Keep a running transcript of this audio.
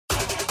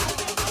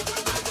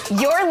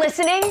You're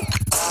listening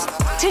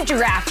to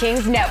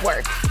DraftKings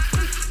Network.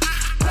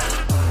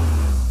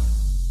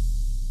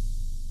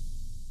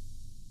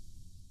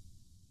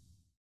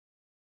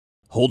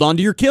 Hold on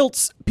to your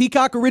kilts.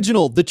 Peacock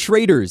Original, The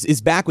Traitors,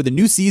 is back with a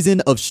new season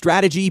of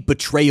strategy,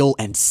 betrayal,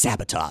 and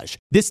sabotage.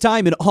 This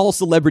time, an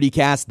all-celebrity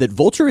cast that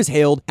Vulture has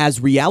hailed as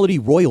reality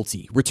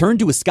royalty returned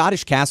to a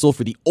Scottish castle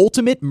for the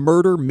ultimate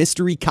murder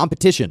mystery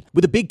competition.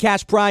 With a big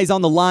cash prize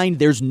on the line,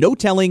 there's no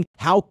telling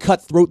how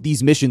cutthroat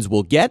these missions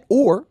will get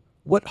or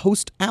what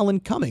host Alan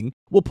Cumming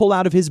will pull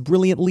out of his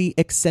brilliantly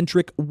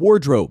eccentric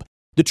wardrobe.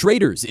 The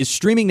Traitors is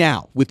streaming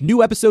now, with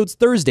new episodes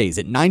Thursdays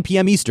at 9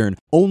 p.m. Eastern,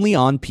 only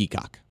on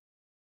Peacock.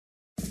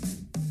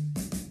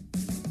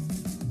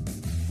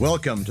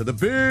 Welcome to the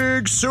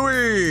Big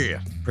Suey,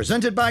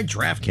 presented by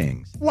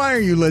DraftKings. Why are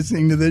you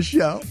listening to this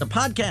show? The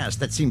podcast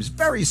that seems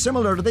very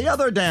similar to the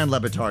other Dan Le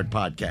Batard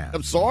podcast.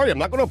 I'm sorry, I'm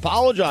not going to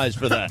apologize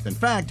for that. In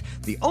fact,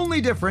 the only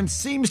difference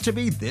seems to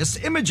be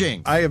this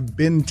imaging. I have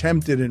been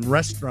tempted in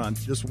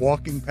restaurants just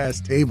walking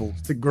past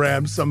tables to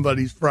grab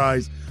somebody's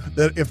fries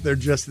that if they're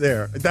just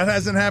there. That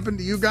hasn't happened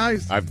to you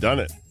guys? I've done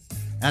it.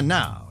 And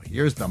now,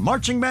 here's the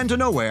marching man to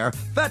nowhere,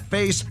 Fat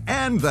Face,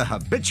 and the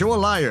habitual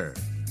liar.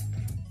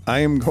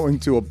 I am going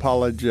to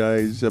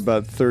apologize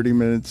about 30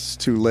 minutes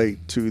too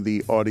late to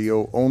the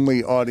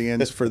audio-only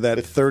audience for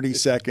that 30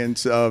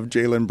 seconds of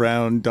Jaylen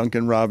Brown,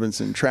 Duncan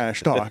Robinson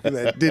trash talk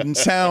that didn't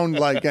sound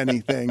like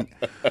anything.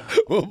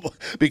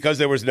 Because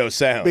there was no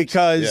sound.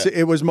 Because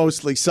it was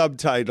mostly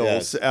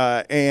subtitles.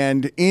 Yes.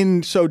 And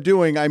in so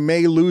doing, I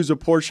may lose a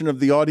portion of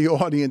the audio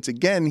audience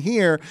again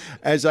here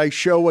as I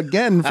show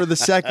again for the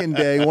second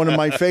day one of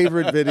my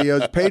favorite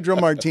videos, Pedro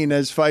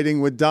Martinez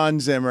fighting with Don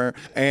Zimmer.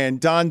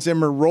 And Don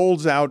Zimmer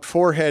rolls out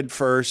forehead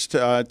first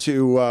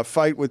to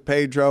fight with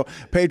Pedro.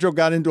 Pedro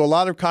got into a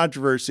lot of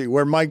controversy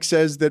where Mike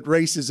says that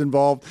race is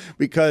involved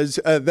because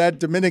that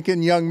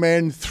Dominican young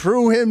man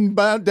threw him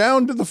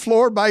down to the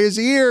floor by his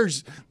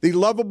ears. The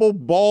lovable,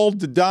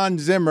 bald Don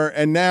Zimmer,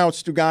 and now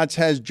Stugotz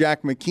has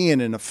Jack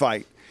McKeon in a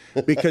fight.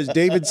 Because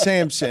David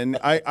Samson,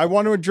 I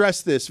want to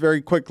address this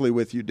very quickly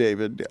with you,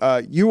 David.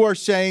 You are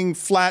saying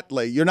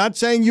flatly, you're not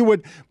saying you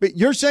would, but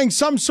you're saying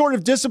some sort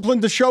of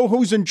discipline to show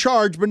who's in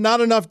charge, but not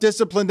enough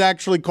discipline to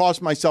actually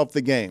cost myself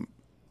the game.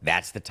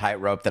 That's the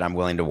tightrope that I'm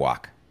willing to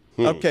walk.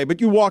 Okay, but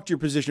you walked your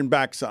position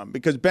back some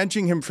because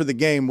benching him for the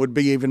game would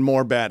be even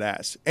more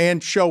badass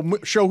and show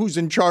who's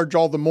in charge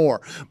all the more,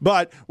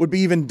 but would be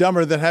even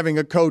dumber than having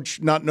a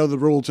coach not know the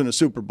rules in a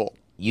Super Bowl.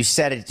 You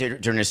said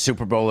it during a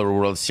Super Bowl or a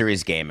World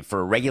Series game. For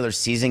a regular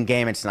season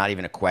game, it's not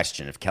even a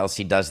question. If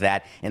Kelce does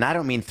that, and I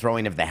don't mean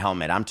throwing of the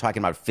helmet, I'm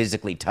talking about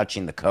physically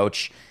touching the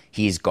coach,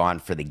 he's gone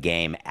for the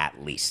game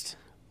at least.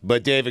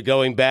 But, David,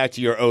 going back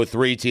to your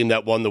 03 team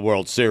that won the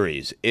World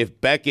Series, if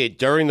Beckett,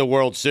 during the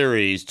World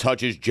Series,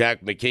 touches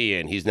Jack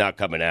McKeon, he's not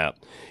coming out.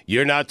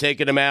 You're not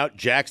taking him out.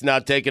 Jack's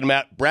not taking him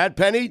out. Brad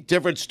Penny,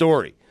 different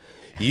story.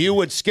 You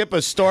would skip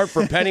a start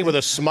for Penny with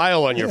a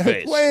smile on your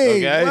face.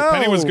 Wait, okay? whoa.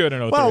 Penny was good in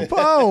 03.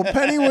 Whoa,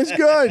 Penny was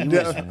good. He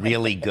was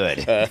really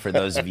good, for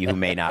those of you who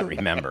may not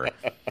remember.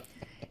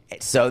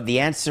 So the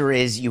answer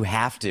is you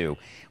have to.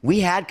 We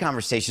had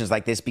conversations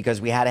like this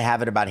because we had to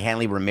have it about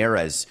Hanley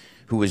Ramirez,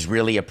 who was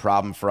really a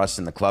problem for us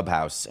in the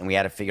clubhouse, and we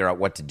had to figure out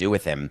what to do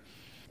with him.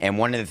 And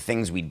one of the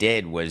things we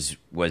did was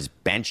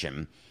bench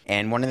him.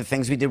 And one of the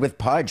things we did with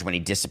Pudge when he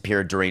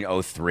disappeared during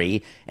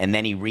 03 and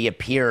then he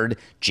reappeared,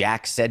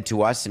 Jack said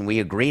to us, and we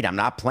agreed, I'm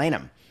not playing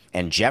him.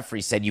 And Jeffrey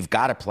said, you've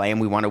got to play him.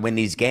 We want to win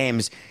these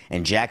games.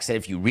 And Jack said,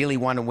 if you really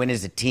want to win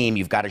as a team,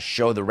 you've got to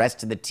show the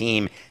rest of the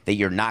team that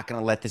you're not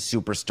going to let the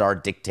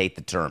superstar dictate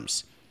the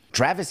terms.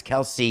 Travis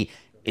Kelce,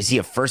 is he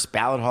a first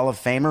ballot Hall of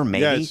Famer?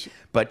 Maybe. Yes.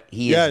 But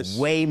he is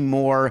way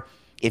more...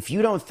 If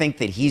you don't think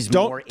that he's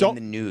more in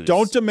the news...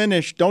 Don't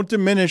diminish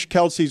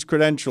Kelce's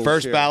credentials.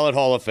 First here. ballot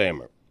Hall of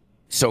Famer.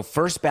 So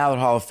first ballot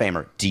Hall of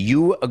Famer, do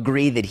you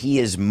agree that he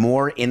is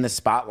more in the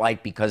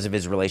spotlight because of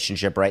his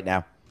relationship right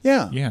now?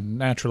 Yeah. Yeah,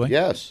 naturally.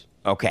 Yes.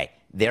 Okay.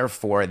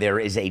 Therefore, there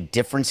is a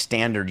different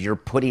standard you're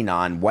putting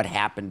on what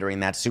happened during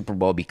that Super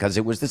Bowl because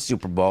it was the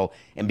Super Bowl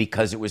and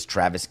because it was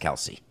Travis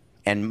Kelce.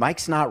 And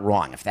Mike's not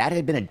wrong. If that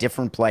had been a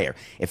different player,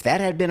 if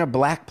that had been a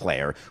black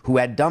player who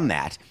had done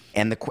that,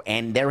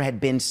 and there had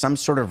been some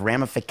sort of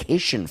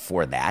ramification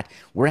for that,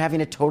 we're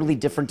having a totally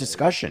different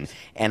discussion.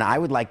 And I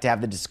would like to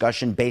have the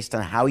discussion based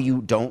on how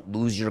you don't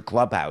lose your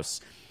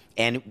clubhouse.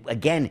 And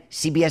again,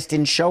 CBS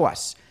didn't show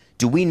us.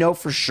 Do we know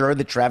for sure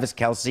that Travis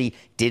Kelce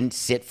didn't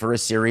sit for a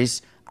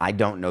series? I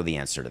don't know the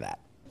answer to that.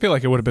 I feel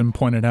like it would have been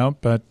pointed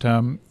out, but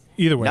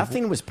either way.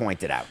 Nothing was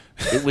pointed out.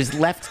 It was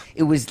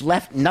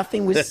left.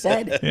 Nothing was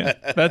said. Yeah,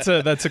 that's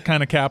a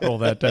kind of capital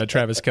that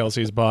Travis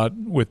Kelce's bought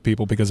with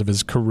people because of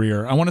his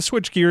career. I want to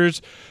switch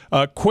gears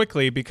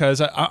quickly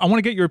because I want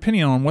to get your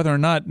opinion on whether or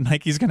not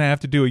Nike's going to have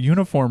to do a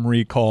uniform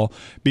recall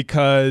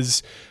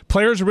because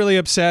players are really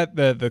upset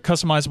that the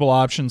customizable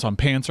options on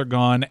pants are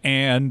gone,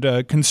 and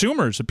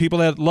consumers, the people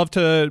that love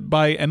to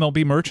buy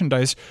MLB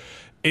merchandise,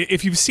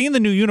 if you've seen the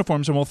new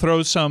uniforms, and we'll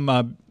throw some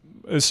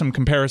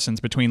comparisons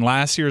between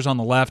last year's on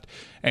the left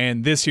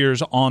and this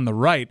year's on the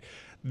right.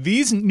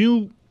 These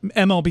new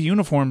MLB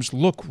uniforms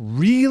look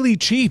really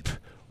cheap,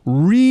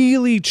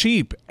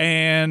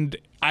 and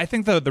I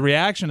think the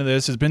reaction to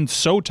this has been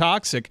so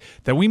toxic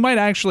that we might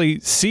actually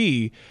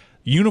see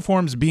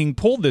uniforms being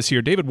pulled this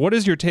year. David, what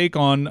is your take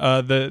on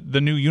the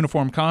new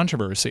uniform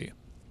controversy?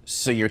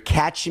 So you're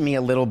catching me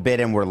a little bit,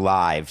 and we're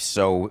live,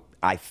 so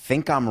I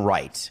think I'm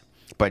right,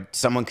 but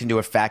someone can do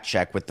a fact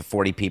check with the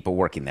 40 people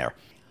working there.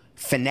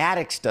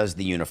 Fanatics does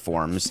the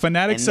uniforms.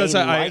 Fanatics and says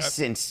they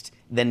licensed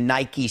the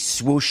Nike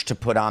swoosh to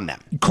put on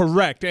them.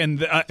 Correct. And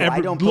So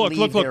I don't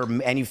believe they're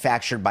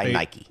manufactured by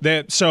Nike.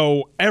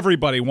 So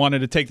everybody wanted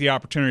to take the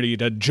opportunity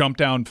to jump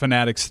down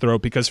Fanatics'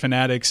 throat because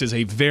Fanatics is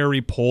a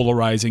very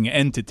polarizing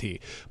entity.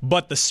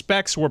 But the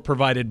specs were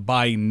provided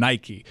by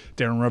Nike.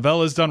 Darren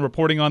Rovell has done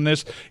reporting on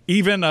this.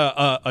 Even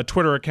a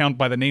Twitter account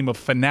by the name of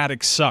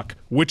Fanatics Suck,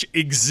 which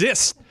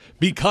exists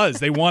because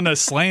they want to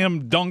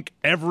slam dunk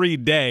every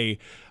day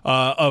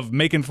of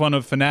making fun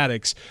of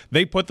Fanatics.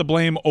 They put the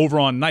blame over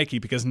on Nike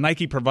because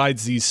Nike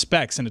provides these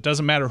specs, and it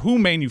doesn't matter who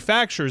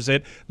manufactures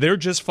it. They're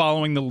just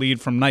following the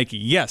lead from Nike.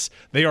 Yes,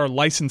 they are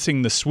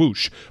licensing the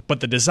swoosh,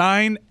 but the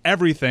design,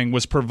 everything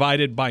was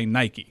provided by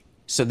Nike.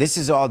 So this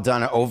is all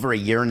done over a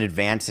year in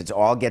advance. It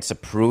all gets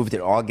approved.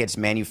 It all gets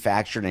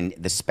manufactured, and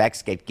the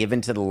specs get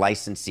given to the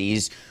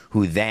licensees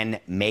who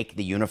then make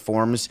the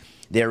uniforms.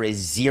 There is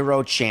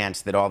zero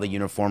chance that all the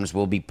uniforms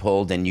will be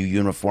pulled and new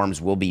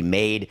uniforms will be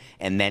made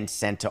and then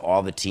sent to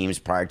all the teams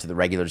prior to the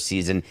regular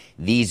season.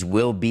 These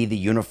will be the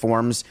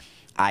uniforms.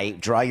 I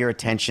draw your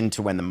attention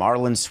to when the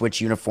Marlins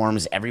switch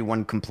uniforms,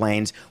 everyone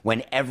complains.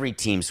 When every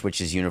team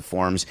switches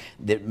uniforms,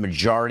 the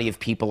majority of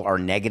people are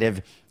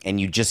negative, and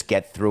you just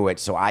get through it.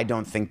 So I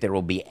don't think there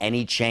will be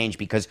any change,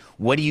 because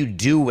what do you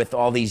do with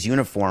all these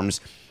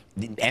uniforms?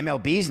 The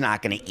MLB's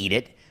not going to eat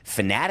it.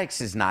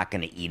 Fanatics is not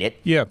going to eat it.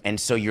 Yeah. And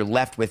so you're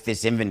left with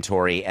this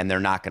inventory, and they're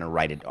not going to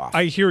write it off.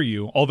 I hear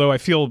you, although I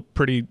feel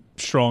pretty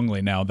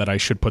strongly now that I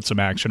should put some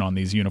action on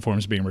these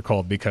uniforms being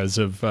recalled because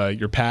of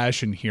your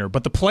passion here.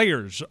 But the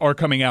players are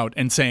coming out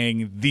and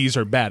saying these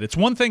are bad. It's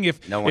one thing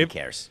if no one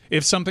cares.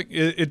 If something,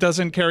 it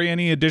doesn't carry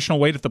any additional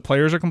weight if the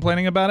players are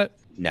complaining about it?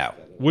 No.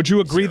 Would you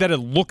agree that it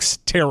looks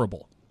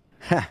terrible?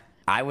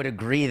 I would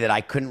agree that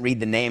I couldn't read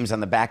the names on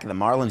the back of the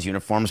Marlins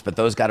uniforms, but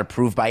those got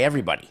approved by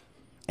everybody.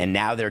 And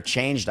now they're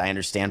changed, I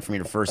understand from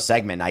your first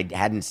segment. I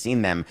hadn't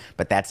seen them,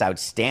 but that's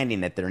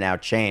outstanding that they're now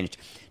changed.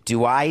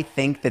 Do I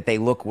think that they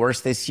look worse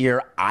this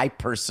year? I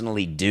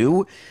personally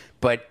do,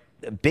 but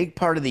a big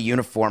part of the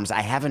uniforms,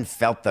 I haven't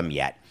felt them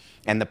yet.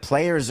 And the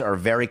players are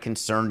very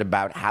concerned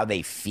about how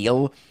they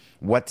feel,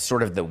 what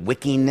sort of the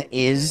wicking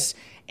is,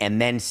 and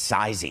then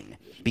sizing.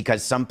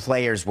 Because some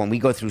players, when we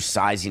go through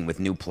sizing with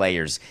new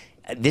players,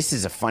 this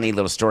is a funny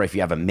little story if you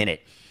have a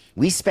minute.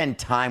 We spend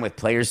time with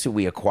players who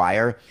we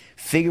acquire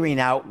figuring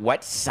out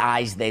what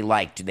size they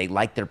like. Do they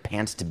like their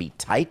pants to be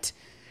tight?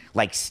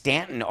 Like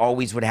Stanton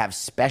always would have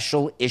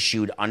special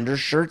issued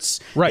undershirts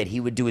that he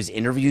would do his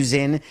interviews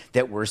in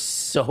that were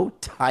so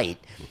tight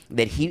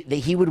that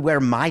he would wear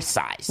my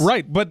size.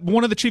 Right, but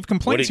one of the chief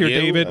complaints here,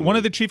 David, one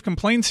of the chief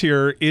complaints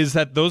here is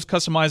that those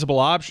customizable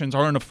options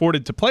aren't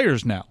afforded to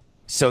players now.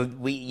 So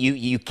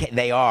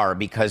they are,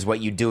 because what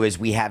you do is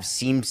we have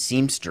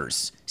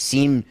seamsters,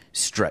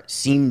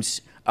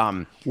 seamstre-uh-seamsters.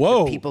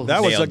 Whoa, people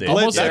that was a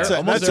glitch. That's you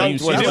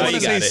didn't want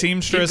to say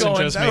seamstress and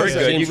just make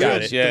it. You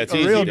got it. Yeah, it's a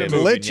easy real to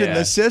glitch in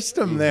the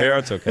system there. Yeah,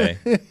 it's okay.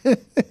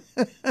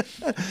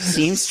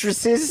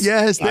 Seamstresses?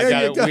 Yes,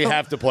 there you go. We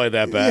have to play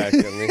that back. I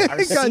mean,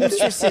 Are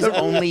seamstresses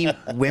only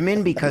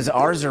women? Because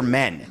ours are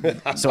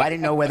men. So I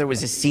didn't know whether it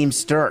was a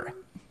seamster.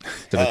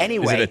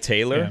 Anyway. Is it a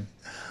tailor? Yeah.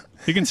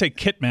 You can say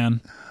kit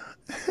man.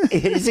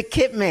 It is a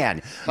kit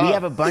man. We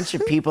have a bunch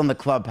of people in the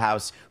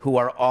clubhouse who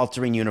are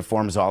altering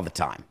uniforms all the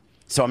time.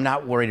 So I'm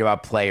not worried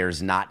about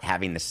players not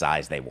having the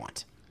size they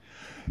want.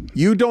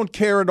 You don't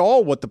care at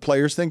all what the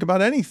players think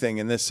about anything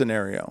in this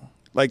scenario.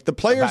 Like the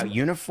players about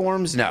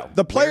uniforms? No.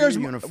 The players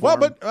uniform. well,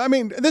 but I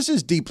mean, this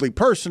is deeply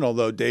personal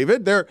though,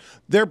 David.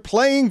 They're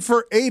playing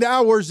for 8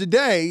 hours a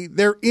day.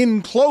 They're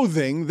in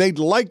clothing. They'd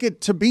like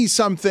it to be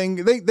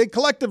something. They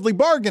collectively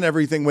bargain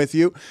everything with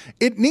you.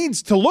 It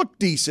needs to look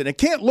decent. It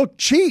can't look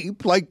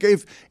cheap. Like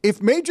if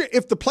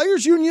the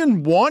players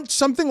union wants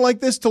something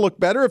like this to look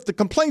better, if the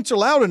complaints are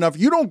loud enough,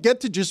 you don't get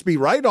to just be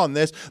right on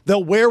this.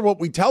 They'll wear what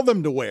we tell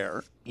them to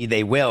wear.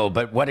 They will,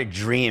 but what a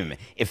dream.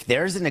 If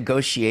there's a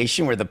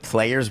negotiation where the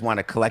players want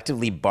to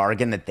collectively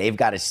bargain that they've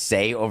got a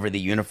say over the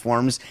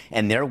uniforms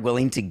and they're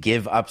willing to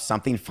give up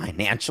something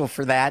financial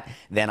for that,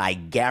 then I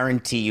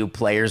guarantee you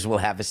players will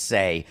have a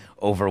say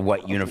over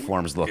what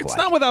uniforms look like. It's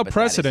not without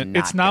precedent.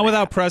 It's not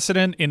without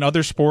precedent in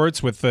other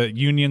sports with the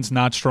unions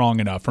not strong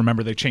enough.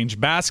 Remember, they changed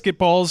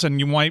basketballs, and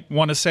you might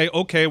want to say,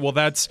 okay, well,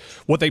 that's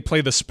what they play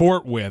the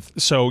sport with,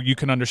 so you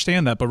can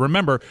understand that. But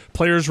remember,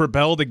 players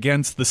rebelled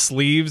against the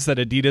sleeves that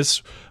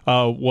Adidas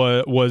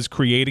was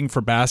creating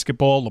for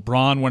basketball.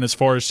 LeBron went as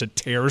far as to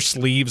tear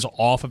sleeves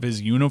off of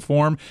his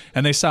uniform,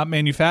 and they stopped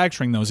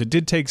manufacturing those. It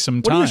did take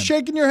some time. What are you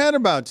shaking your head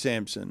about,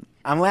 Samson?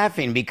 I'm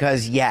laughing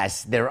because,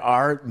 yes, there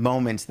are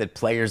moments that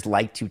players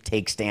like to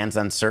take stands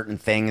on certain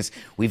things.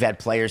 We've had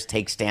players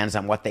take stands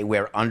on what they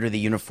wear under the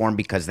uniform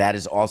because that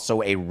is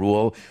also a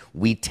rule.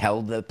 We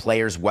tell the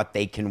players what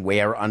they can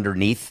wear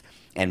underneath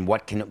and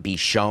what can be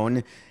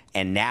shown.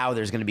 And now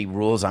there's going to be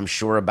rules, I'm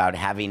sure, about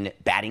having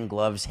batting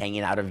gloves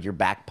hanging out of your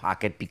back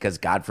pocket because,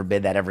 God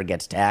forbid, that ever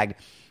gets tagged.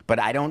 But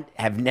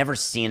have never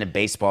seen a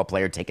baseball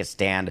player take a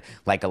stand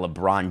like a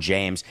LeBron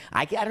James.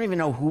 I don't even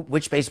know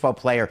which baseball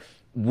player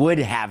would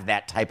have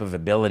that type of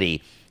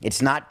ability.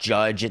 It's not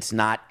Judge, it's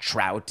not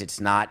Trout,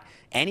 it's not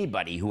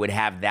anybody who would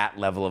have that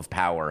level of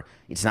power.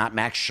 It's not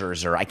Max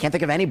Scherzer. I can't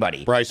think of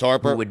anybody. Bryce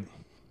Harper? Who would.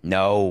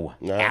 No,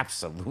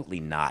 absolutely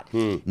not.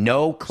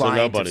 No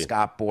client of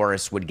Scott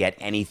Boras would get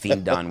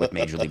anything done with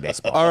Major League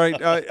Baseball. All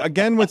right,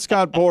 again with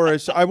Scott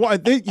Boras,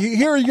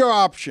 here are your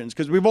options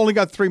because we've only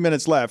got 3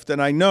 minutes left,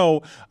 and I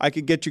know I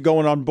could get you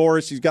going on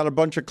Boras. He's got a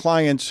bunch of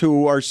clients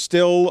who are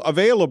still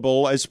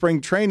available as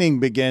spring training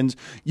begins.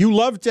 You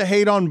love to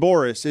hate on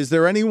Boras. Is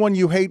there anyone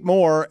you hate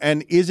more,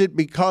 and is it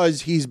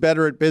because he's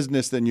better at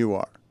business than you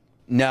are?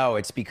 No,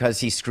 it's because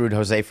he screwed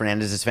Jose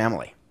Fernandez's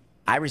family.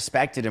 I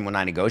respected him when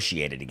I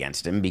negotiated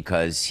against him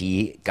because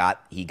he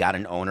got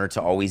an owner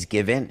to always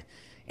give in,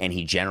 and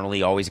he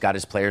generally always got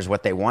his players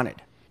what they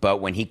wanted. But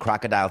when he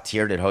crocodile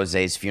teared at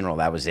Jose's funeral,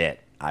 that was it.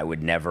 I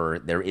would never.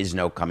 There is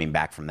no coming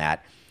back from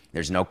that.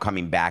 There's no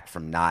coming back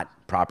from not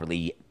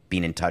properly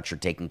being in touch or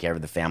taking care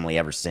of the family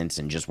ever since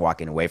and just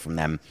walking away from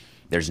them.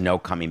 There's no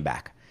coming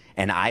back.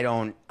 And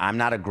I'm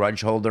not a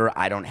grudge holder.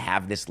 I don't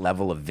have this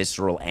level of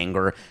visceral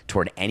anger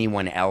toward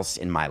anyone else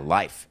in my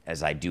life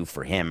as I do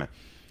for him,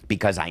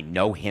 because I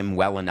know him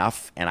well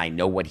enough and I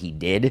know what he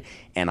did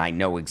and I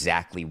know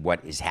exactly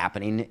what is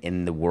happening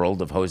in the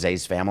world of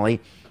Jose's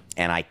family,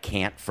 and I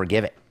can't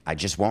forgive it. I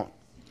just won't.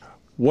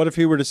 What if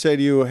he were to say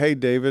to you, hey,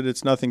 David,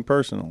 it's nothing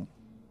personal?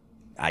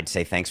 I'd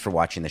say thanks for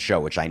watching the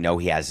show, which I know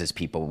he has his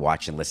people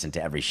watch and listen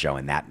to every show,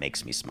 and that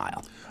makes me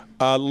smile.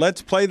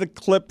 Let's play the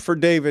clip for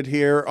David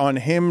here on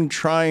him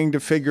trying to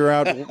figure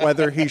out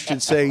whether he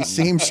should say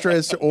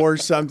seamstress or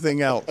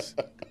something else.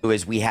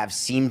 Is we have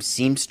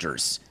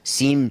seam-seamsters,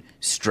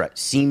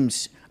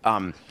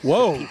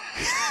 Whoa.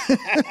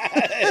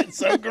 It's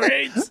so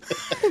great.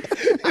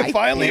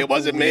 Finally, it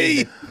wasn't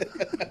me.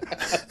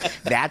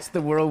 That's the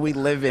world we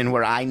live in,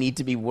 where I need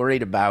to be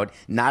worried about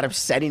not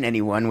upsetting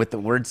anyone with the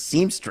word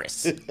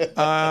seamstress.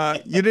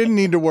 You didn't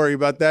need to worry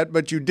about that,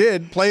 but you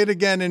did. Play it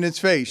again in his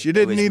face. You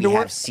didn't need to worry.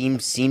 We have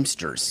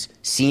seam-seamsters,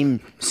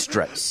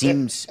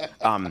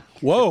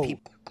 Whoa.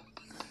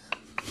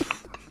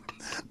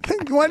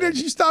 Why don't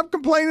you stop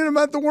complaining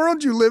about the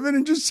world you live in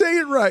and just say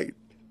it right?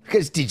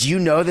 Because did you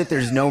know that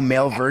there's no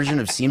male version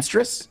of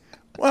seamstress?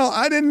 Well,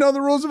 I didn't know the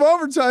rules of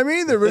overtime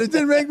either, but it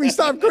didn't make me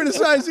stop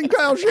criticizing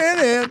Kyle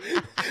Shanahan.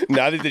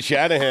 Neither did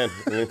Shanahan.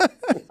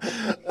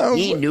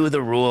 He knew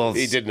the rules.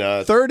 He did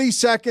not. 30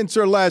 seconds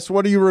or less.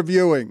 What are you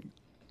reviewing?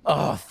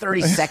 Oh,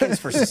 30 seconds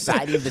for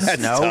Society of the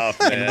Snow.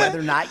 Tough, and whether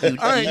or not you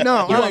all right,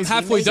 no. Well, I'm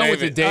halfway done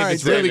with it, Dave.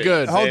 It's really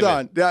good.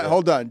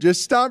 Hold on.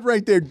 Just stop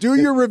right there. Do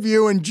your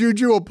review, and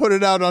Juju will put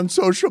it out on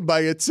social by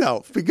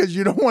itself because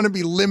you don't want to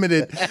be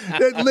limited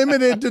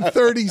to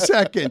 30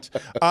 seconds.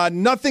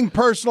 Nothing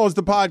Personal is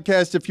the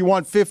podcast. If you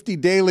want 50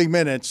 daily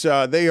minutes,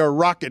 they are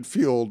rocket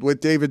fueled with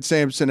David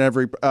Samson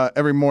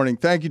every morning.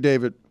 Thank you,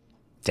 David.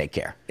 Take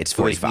care. It's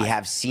 45. We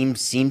have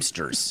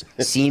seamsters,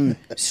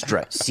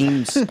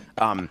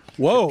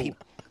 Whoa.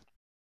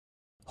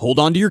 Hold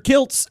on to your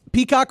kilts.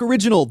 Peacock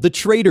Original, The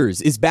Traitors,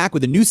 is back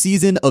with a new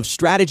season of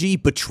strategy,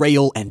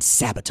 betrayal, and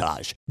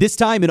sabotage. This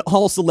time, an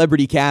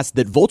all-celebrity cast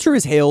that Vulture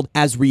has hailed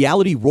as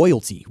reality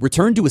royalty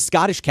returned to a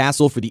Scottish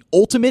castle for the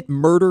ultimate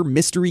murder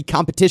mystery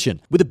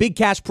competition. With a big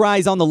cash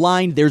prize on the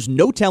line, there's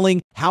no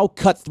telling how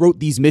cutthroat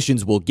these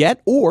missions will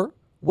get or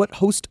what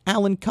host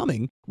Alan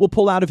Cumming will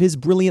pull out of his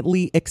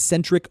brilliantly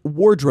eccentric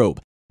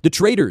wardrobe. The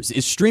Traitors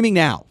is streaming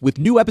now with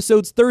new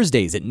episodes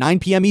Thursdays at 9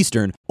 p.m.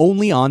 Eastern,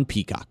 only on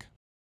Peacock.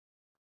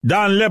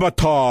 Don Le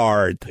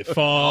Batard. If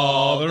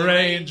all the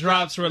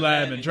raindrops were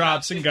lemon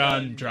drops and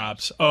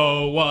gumdrops,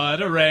 oh,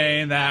 what a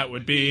rain that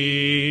would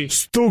be.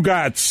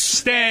 Stugotz.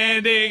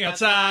 Standing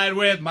outside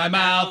with my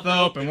mouth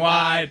open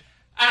wide.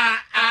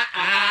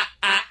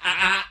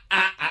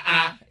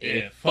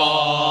 If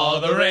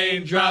all the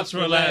raindrops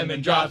were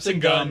lemon drops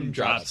and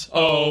gumdrops,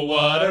 oh,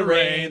 what a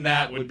rain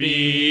that would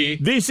be.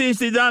 This is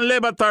the Don Le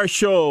Batard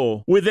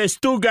Show with the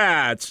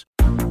Stugotz.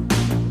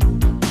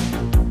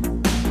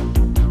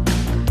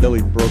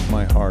 Billy broke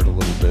my heart a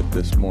little bit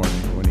this morning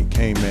when he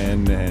came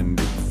in, and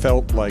it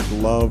felt like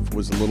love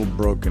was a little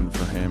broken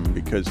for him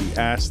because he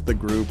asked the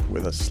group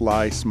with a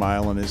sly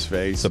smile on his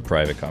face, It's a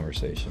private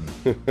conversation.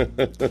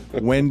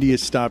 when do you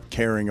stop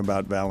caring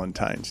about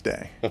Valentine's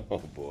Day? Oh,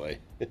 boy.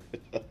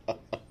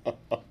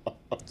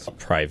 It's a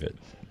private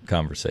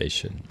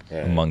conversation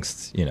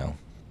amongst,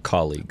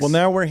 colleagues. Well,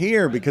 now we're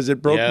here because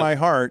it broke Yeah. my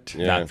heart.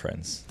 Yeah. Not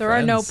friends. There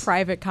are no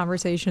private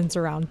conversations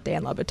around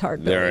Dan Le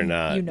Batard. There are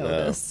not. You know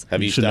no. this.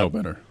 Have you should know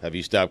stopped, better. Have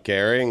you stopped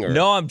caring? Or?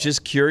 No, I'm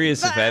just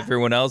curious if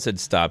everyone else had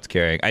stopped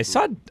caring. I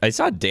saw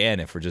Dan,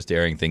 if we're just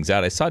airing things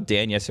out, I saw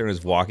Dan yesterday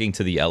was walking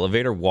to the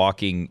elevator,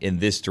 walking in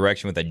this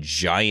direction with a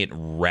giant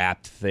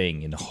wrapped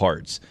thing in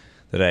hearts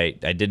that I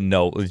didn't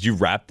know. Did you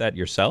wrap that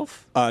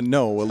yourself?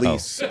 No,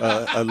 Elise.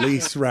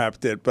 Elise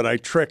wrapped it, but I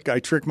trick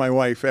my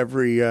wife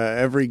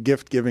every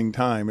gift giving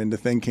time into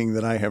thinking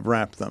that I have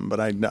wrapped them. But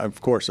of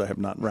course, I have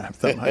not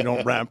wrapped them. I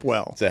don't wrap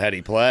well. It's a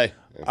heady play.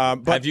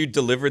 Have you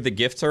delivered the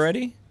gifts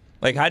already?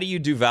 Like, how do you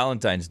do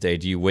Valentine's Day?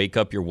 Do you wake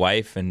up your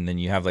wife and then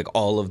you have like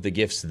all of the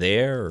gifts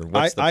there, or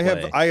what's the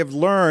play? I have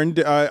learned.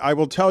 I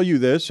will tell you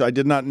this. I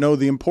did not know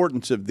the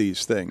importance of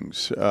these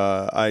things.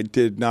 I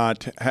did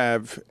not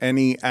have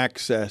any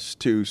access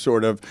to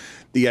sort of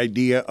the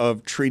idea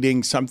of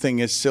treating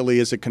something as silly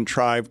as a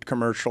contrived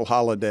commercial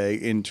holiday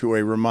into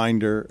a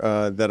reminder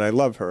that I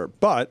love her.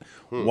 But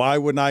why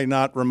would I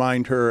not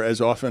remind her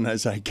as often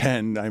as I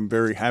can? I'm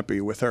very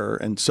happy with her.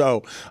 And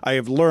so I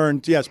have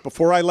learned, yes,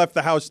 before I left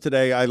the house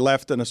today, I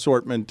left an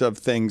assortment of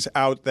things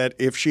out that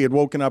if she had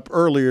woken up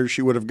earlier,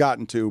 she would have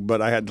gotten to,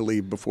 but I had to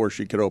leave before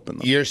she could open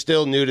them. You're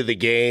still new to the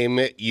game.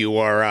 You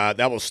are.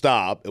 That will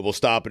stop. It will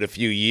stop in a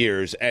few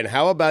years. And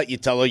how about you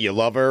tell her you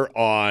love her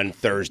on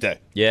Thursday?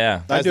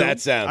 Yeah. How's that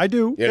sound? I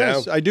do.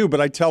 Yes, I do.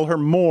 But I tell her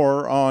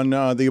more on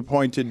the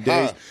appointed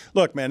days.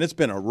 Look, man, it's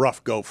been a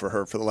rough go for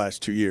her for the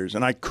last 2 years,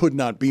 and I could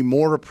not be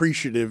more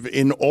appreciative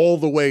in all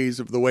the ways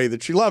of the way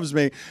that she loves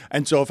me.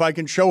 And so if I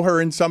can show her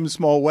in some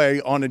small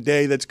way on a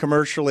day that's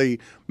commercially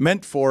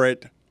meant for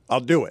it, I'll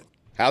do it.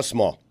 How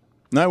small?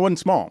 No, it wasn't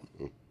small.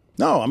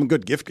 No, I'm a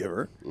good gift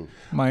giver.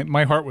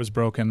 My heart was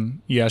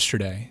broken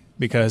yesterday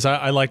because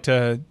I like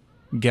to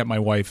get my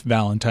wife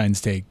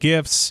Valentine's Day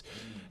gifts.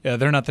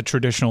 They're not the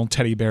traditional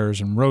teddy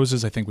bears and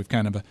roses. I think we've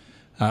kind of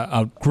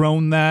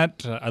outgrown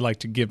that. I like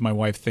to give my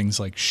wife things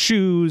like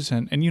shoes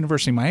and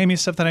University of Miami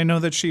stuff that I know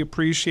that she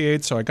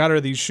appreciates. So I got her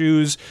these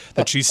shoes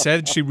that she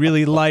said she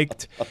really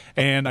liked,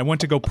 and I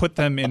went to go put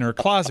them in her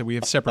closet. We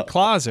have separate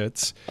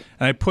closets,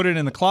 and I put it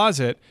in the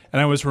closet,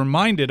 and I was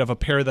reminded of a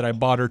pair that I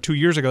bought her 2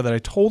 years ago that I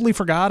totally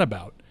forgot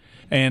about.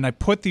 And I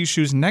put these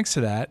shoes next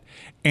to that,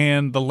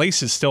 and the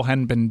laces still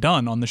hadn't been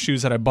done on the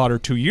shoes that I bought her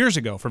 2 years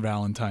ago for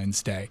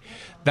Valentine's Day.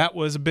 That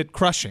was a bit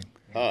crushing.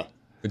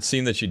 It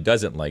seemed that she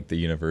doesn't like the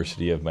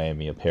University of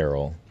Miami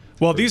apparel.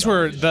 Well, these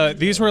were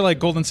like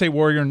Golden State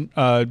Warrior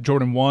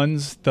Jordan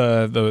 1s,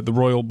 the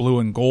royal blue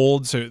and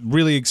gold. So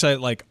really excited,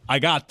 like I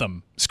got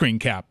them screen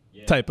cap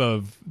type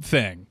of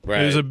thing. Right.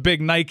 There was a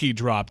big Nike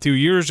drop 2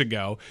 years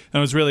ago, and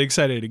I was really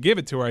excited to give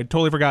it to her. I'd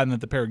totally forgotten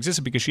that the pair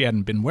existed because she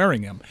hadn't been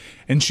wearing them.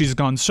 And she's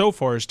gone so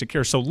far as to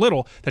care so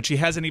little that she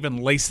hasn't even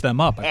laced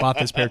them up. I bought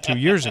this pair 2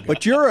 years ago.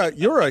 But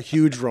you're a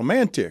huge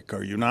romantic,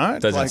 are you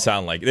not? Doesn't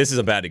sound like this is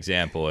a bad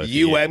example.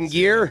 UM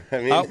gear? I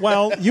mean,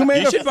 well,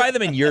 you should buy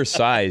them in your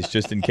size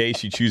just in case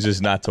she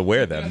chooses not to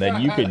wear them.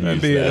 Then you can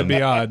use them. That'd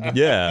be odd.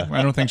 Yeah.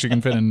 I don't think she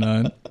can fit in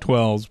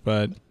 12s,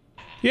 but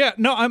yeah,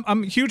 no,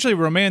 I'm hugely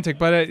romantic,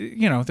 but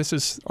this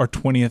is our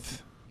 20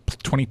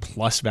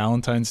 plus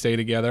Valentine's Day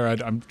together.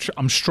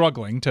 I'm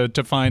struggling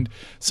to find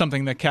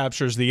something that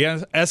captures the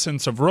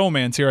essence of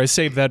romance here. I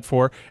save that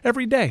for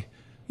every day.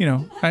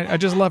 I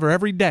just love her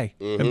every day.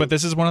 Mm-hmm. But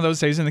this is one of those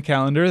days in the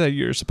calendar that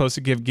you're supposed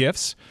to give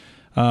gifts.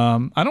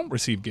 I don't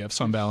receive gifts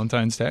on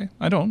Valentine's Day.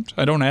 I don't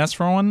ask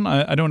for one.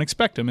 I don't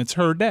expect them. It's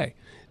her day.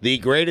 The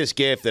greatest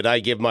gift that I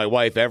give my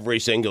wife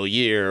every single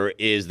year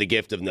is the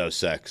gift of no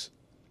sex.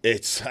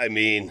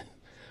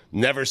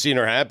 Never seen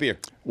her happier.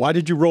 Why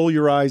did you roll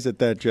your eyes at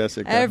that,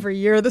 Jessica? Every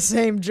year the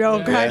same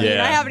joke. I mean,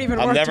 I haven't even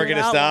worked I'm never it going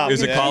to out stop. It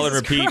was a call and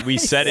repeat. We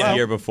said it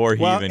here before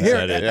he even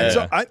said it. Yeah.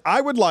 So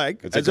I would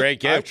like. It's a great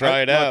gift.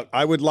 Try it out.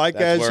 I would like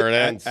That's where it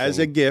ends. as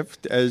a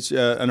gift, as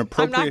an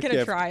appropriate I'm not going to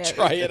gift. try it.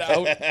 Try it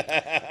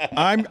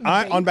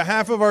out. On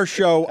behalf of our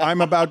show,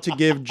 I'm about to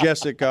give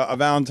Jessica a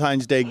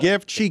Valentine's Day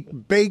gift. She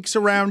bakes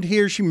around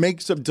here. She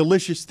makes some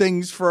delicious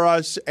things for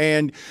us.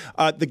 And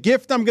the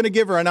gift I'm going to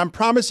give her, and I'm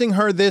promising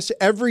her this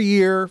every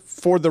year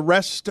for the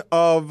rest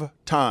of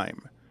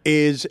time,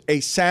 is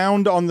a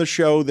sound on the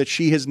show that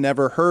she has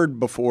never heard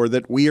before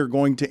that we are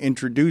going to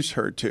introduce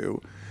her to.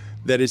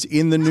 That is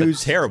in the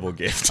news. A terrible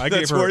gift.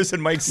 That's worse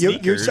than Mike's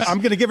sneakers. I'm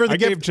going to give her the I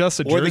gift. gave Just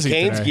a Or the jersey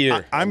Canes today.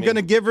 gear. I'm going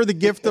to give her the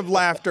gift of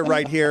laughter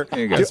right here.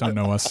 You guys don't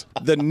know us.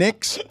 The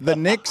Knicks. How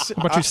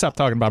about you stop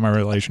talking about my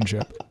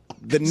relationship?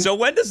 So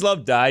when does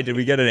love die? Did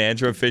we get an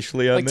answer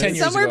officially on Like 10 this?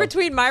 years Somewhere ago.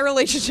 between my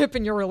relationship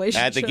and your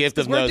relationship. At the gift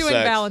of we're no doing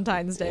sex.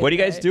 Valentine's Day. What are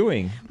you guys today.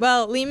 doing?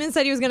 Well, Lehman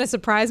said he was going to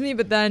surprise me,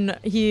 but then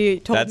he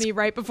told me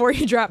right before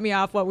he dropped me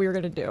off what we were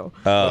going to do.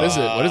 What is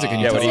it? Can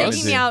you Yeah, tell what are you us?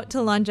 Taking me out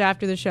to lunch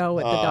after the show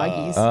with the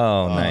doggies.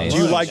 Oh, nice. Do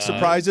you like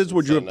surprises?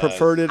 Would you have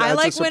preferred it I as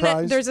like a surprise?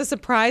 when there's a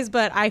surprise,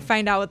 but I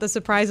find out what the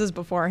surprise is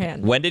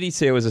beforehand. When did he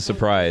say it was a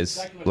surprise?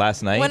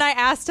 Last night? When I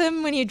asked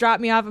him when he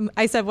dropped me off,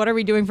 I said, "What are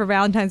we doing for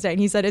Valentine's Day?" And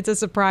he said, "It's a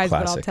surprise, but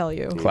I'll Classic. tell you."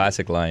 you.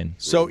 Classic line.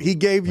 So he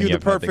gave you the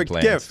perfect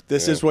gift.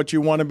 This is what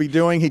you want to be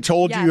doing. He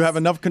told you have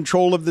enough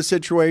control of the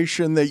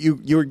situation that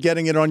you're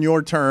getting it on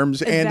your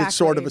terms, and it's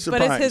sort of a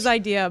surprise. But it's his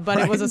idea, but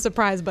it was a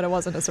surprise, but it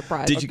wasn't a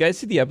surprise. Did you guys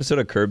see the episode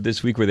of Curb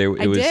this week where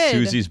it was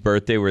Susie's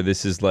birthday, where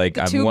this is like,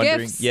 I'm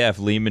wondering, if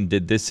Lehman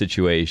did this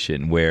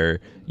situation where,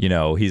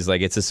 he's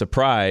like, it's a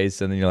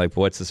surprise, and then you're like,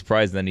 well, what's the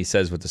surprise? And then he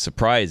says what the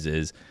surprise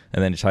is,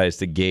 and then tries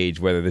to gauge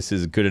whether this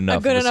is good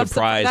enough of a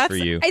surprise for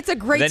you. It's a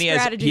great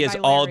strategy. He has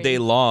all day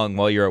long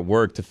while you're at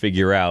work to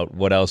figure out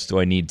what else do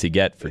I need to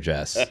get for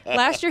Jess.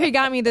 Last year he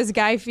got me this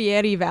Guy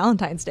Fieri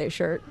Valentine's Day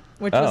shirt,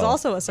 which was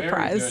also a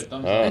surprise.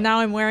 And now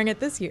I'm wearing it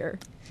this year.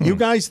 You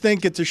guys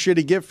think it's a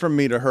shitty gift from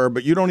me to her,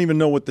 but you don't even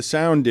know what the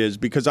sound is,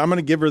 because I'm going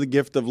to give her the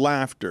gift of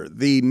laughter.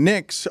 The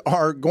Knicks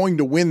are going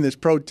to win this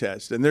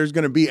protest, and there's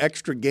going to be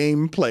extra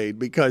game played,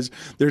 because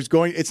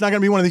it's not going to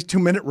be one of these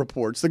 2-minute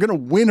reports. They're going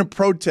to win a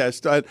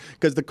protest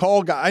because the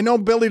call guy, I know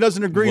Billy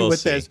doesn't agree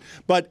with this,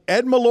 but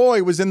Ed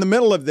Malloy was in the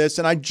middle of this,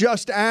 and I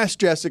just asked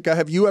Jessica,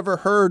 have you ever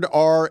heard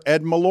our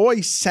Ed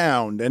Malloy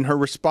sound? And her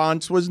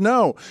response was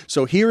no.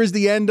 So here is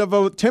the end of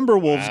a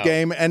Timberwolves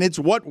game, and it's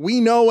what we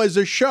know as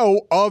a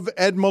show of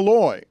Ed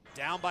Malloy.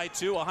 Down by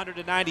 2,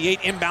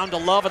 198, inbound to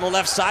Love on the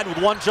left side with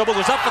one dribble,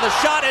 goes up for the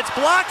shot, it's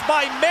blocked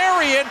by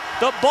Marion.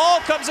 The ball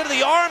comes into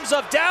the arms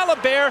of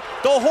Dalibert.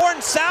 The horn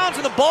sounds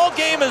and the ball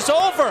game is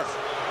over.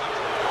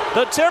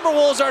 The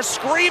Timberwolves are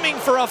screaming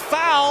for a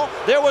foul.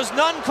 There was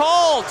none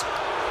called.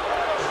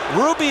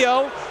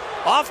 Rubio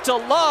off to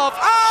Love.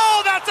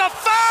 Oh, that's a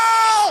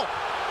foul!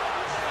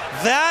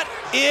 That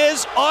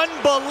is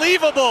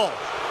unbelievable.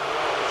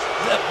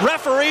 The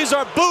referees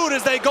are booed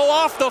as they go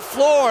off the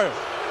floor.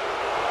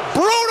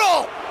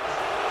 Brutal!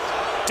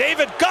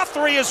 David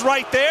Guthrie is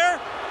right there.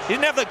 He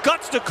didn't have the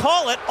guts to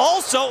call it.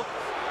 Also,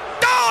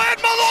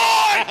 Ed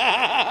Malloy!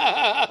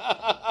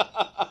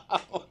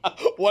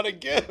 What a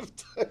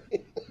gift.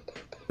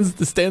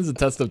 This stands the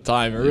test of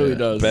time. It really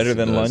does. Better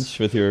than lunch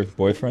with your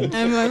boyfriend?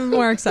 I'm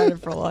more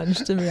excited for lunch,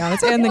 to be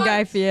honest. And the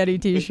Guy Fieri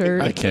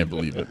t-shirt. I can't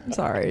believe it.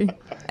 Sorry.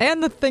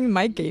 And the thing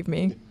Mike gave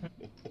me.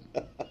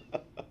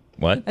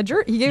 What?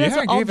 He gave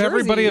us all gave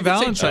everybody a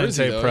Valentine's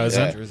Day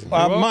present.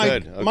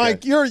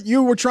 Mike,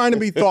 you were trying to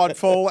be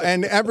thoughtful,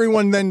 and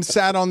everyone then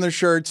sat on the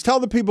shirts. Tell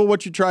the people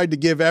what you tried to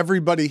give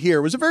everybody here.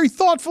 It was a very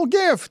thoughtful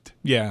gift.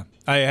 Yeah.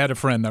 I had a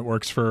friend that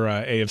works for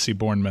AFC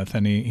Bournemouth,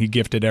 and he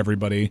gifted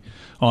everybody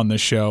on the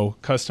show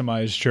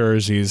customized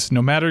jerseys.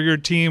 No matter your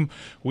team,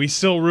 we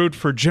still root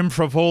for Jim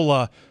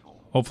Fravola,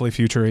 hopefully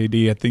future AD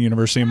at the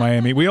University of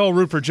Miami. We all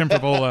root for Jim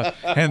Fravola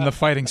and the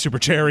Fighting Super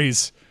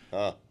Cherries.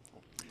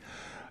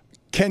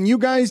 Can you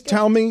guys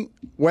tell me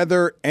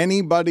whether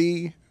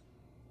anybody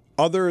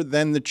other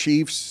than the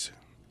Chiefs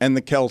and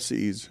the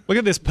Kelces? Look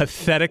at this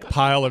pathetic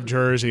pile of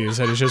jerseys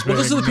that has just been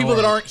those are the people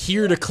that aren't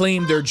here to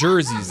claim their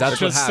jerseys.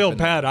 That's what happened. Still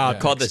bad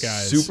optics, called the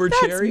guys. Super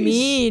That's Cherries?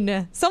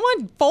 mean.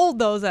 Someone fold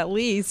those at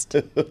least.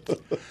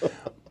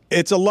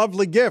 It's a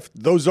lovely gift.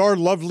 Those are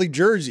lovely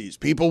jerseys.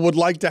 People would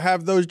like to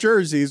have those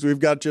jerseys. We've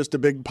got just a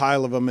big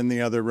pile of them in the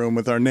other room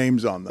with our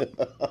names on them.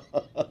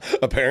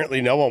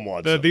 Apparently no one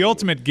wants them. The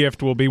ultimate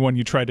gift will be when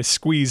you try to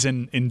squeeze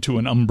into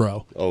an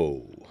Umbro.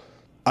 Oh.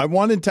 I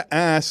wanted to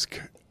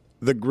ask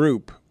the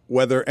group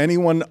whether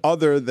anyone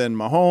other than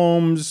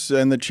Mahomes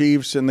and the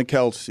Chiefs and the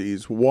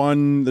Kelces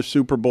won the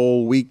Super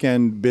Bowl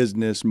weekend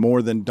business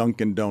more than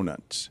Dunkin'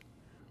 Donuts.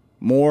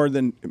 More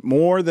than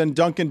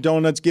Dunkin'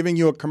 Donuts giving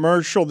you a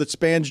commercial that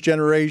spans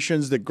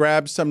generations, that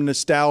grabs some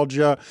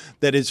nostalgia,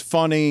 that is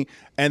funny,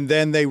 and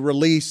then they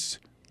release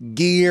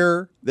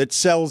gear that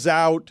sells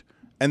out,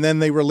 and then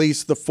they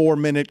release the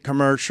 4-minute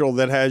commercial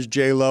that has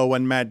J-Lo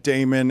and Matt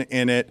Damon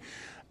in it.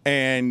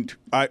 And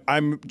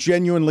I'm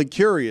genuinely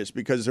curious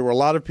because there were a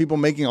lot of people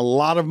making a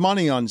lot of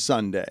money on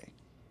Sunday.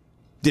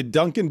 Did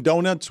Dunkin'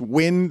 Donuts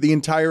win the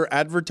entire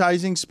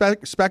advertising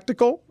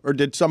spectacle, or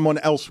did someone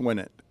else win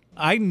it?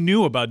 I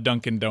knew about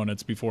Dunkin'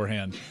 Donuts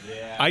beforehand.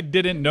 Yeah. I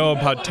didn't know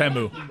about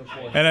Temu,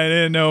 and I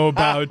didn't know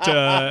about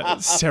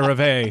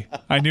CeraVe.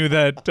 I knew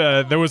that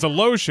there was a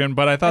lotion,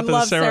 but I thought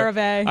that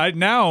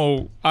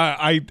CeraVe.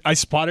 I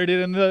spotted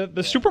it in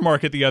the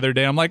supermarket the other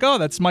day. I'm like, oh,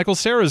 that's Michael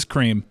Cera's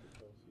cream.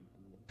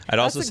 I'd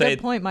also That's a say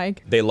good point,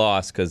 Mike. They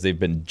lost because they've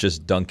been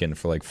just Dunkin'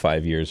 for like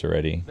 5 years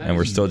already, and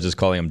we're still just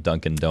calling them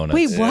Dunkin' Donuts.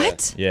 Wait,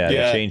 what? Yeah,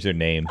 they changed their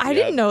name. I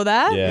didn't know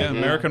that. Yeah,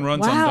 American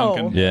runs on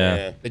Dunkin'.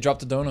 Yeah. They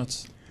dropped the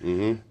donuts.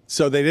 Mm-hmm.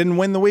 So they didn't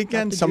win the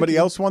weekend? Somebody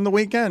else won the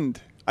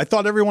weekend? I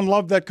thought everyone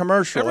loved that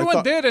commercial.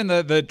 Everyone did, and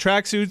the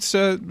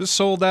tracksuits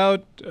sold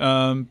out.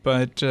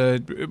 But I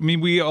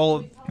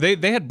mean,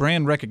 they had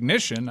brand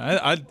recognition.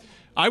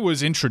 I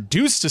was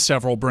introduced to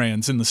several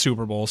brands in the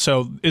Super Bowl.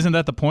 So isn't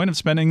that the point of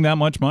spending that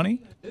much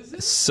money?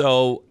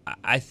 So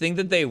I think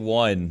that they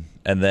won,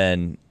 and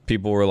then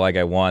people were like,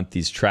 I want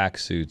these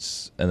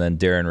tracksuits. And then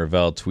Darren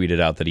Ravel tweeted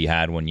out that he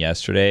had one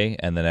yesterday.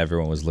 And then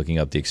everyone was looking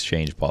up the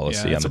exchange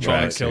policy on the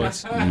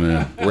tracksuits.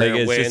 Like,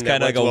 it's just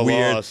kind of like a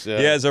weird,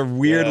 it's a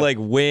weird like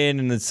win,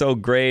 and it's so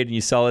great. And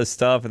you saw this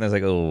stuff, and it's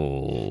like,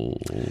 oh.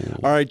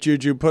 All right,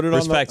 Juju, put it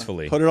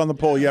respectfully. Put it on the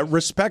poll. Yeah,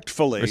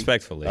 respectfully.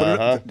 Respectfully.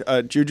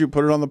 Juju,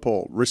 put it on the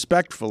poll.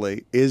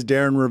 Respectfully, is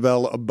Darren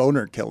Ravel a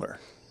boner killer?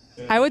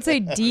 I would say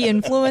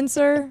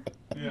de-influencer,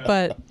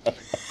 but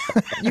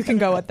you can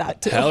go with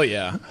that too. Hell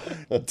yeah.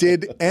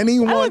 Did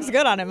anyone... That looks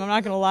good on him, I'm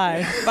not going to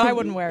lie, but I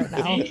wouldn't wear it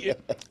now.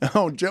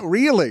 Oh,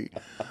 really?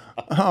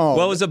 Oh.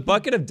 Well, it was a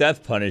bucket of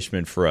death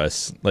punishment for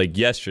us. Like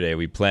yesterday,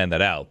 we planned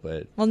that out,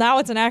 but... Well, now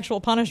it's an actual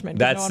punishment.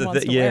 That's no one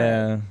wants to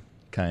wear it.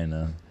 kind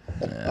of.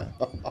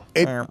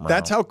 Yeah.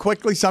 That's how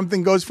quickly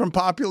something goes from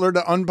popular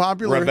to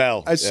unpopular?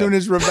 Ravel. As soon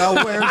as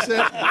Ravel wears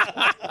it?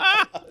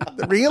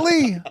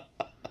 Really?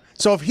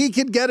 So if he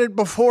could get it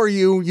before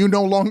you, you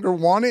no longer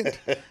want it?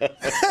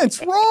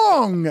 That's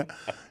wrong.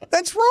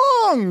 That's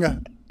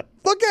wrong.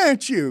 Look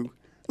at you.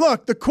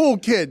 Look, the cool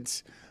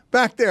kids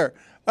back there.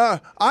 I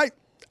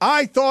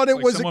thought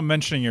it was someone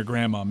mentioning your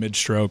grandma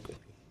mid-stroke.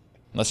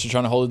 Unless you're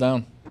trying to hold it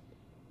down.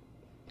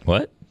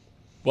 What?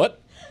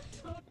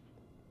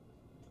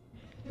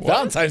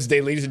 Valentine's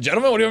Day, ladies and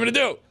gentlemen. What do you want me to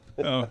do?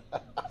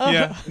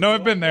 Yeah. No,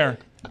 I've been there.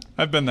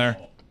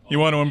 You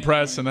want to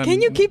impress, and then...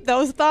 Can you keep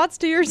those thoughts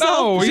to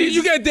yourself? No,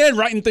 you got Dan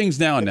writing things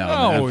down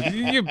now. No,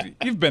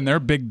 you've been there.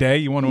 Big day.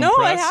 You want to No,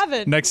 impress. I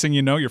haven't. Next thing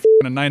you know, you're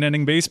in a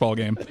 9-inning baseball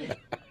game.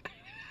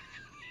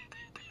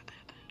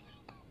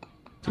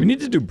 Do we need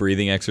to do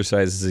breathing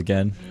exercises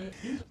again?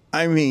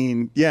 I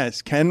mean,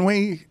 yes. Can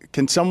we?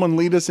 Can someone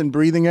lead us in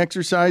breathing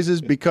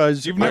exercises?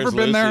 Because you've never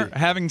been there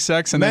having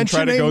sex and then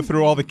try to go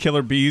through all the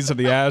killer bees of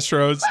the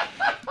Astros.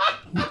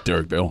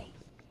 Derek Bell.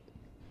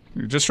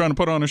 You're just trying to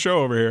put on a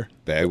show over here.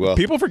 Very well.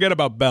 People forget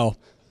about Bell.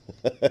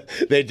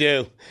 They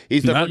do.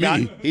 He's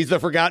the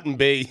forgotten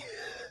bee.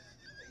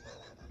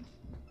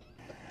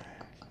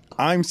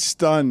 I'm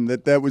stunned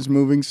that was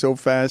moving so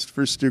fast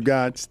for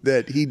Stugotz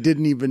that he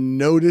didn't even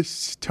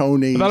notice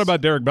Tony's. I thought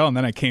about Derek Bell, and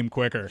then I came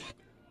quicker.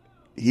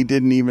 He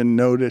didn't even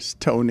notice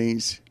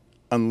Tony's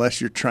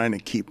unless you're trying to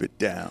keep it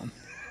down.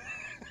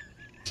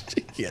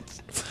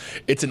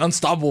 It's an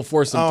unstoppable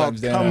force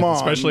sometimes, Dan. Come on,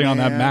 especially on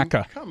that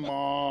Maca. Come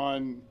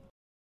on.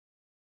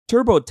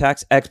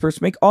 TurboTax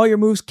experts make all your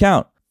moves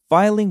count,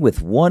 filing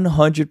with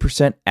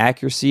 100%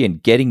 accuracy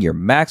and getting your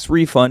max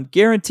refund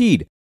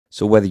guaranteed.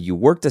 So whether you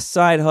worked a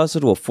side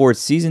hustle to afford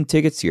season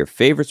tickets to your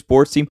favorite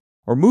sports team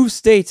or moved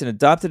states and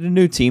adopted a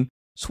new team,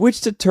 switch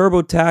to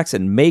TurboTax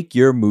and make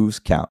your moves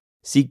count.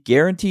 See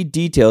guaranteed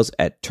details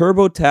at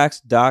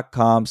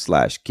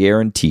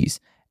turbotax.com/guarantees.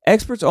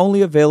 Experts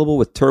only available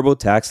with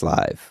TurboTax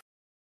Live.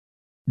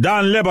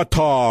 Don Le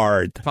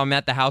Batard. If I'm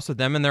at the house with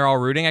them and they're all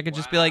rooting, I could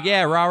just be like,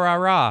 yeah, rah, rah,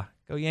 rah.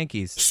 Go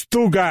Yankees.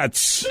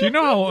 Stugotz. Do you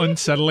know how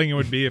unsettling it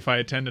would be if I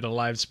attended a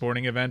live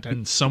sporting event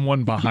and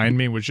someone behind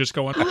me was just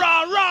going, rah,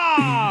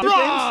 rah,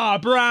 rah,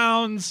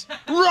 Browns,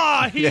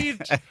 rah,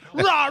 Heat,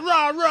 rah,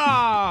 rah,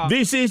 rah.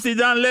 This is the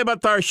Don Le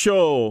Batard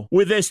Show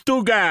with the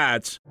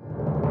Stugotz.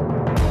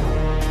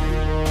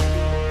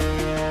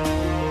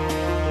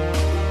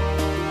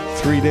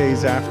 3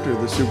 days after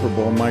the Super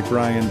Bowl, Mike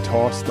Ryan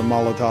tossed the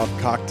Molotov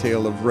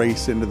cocktail of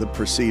race into the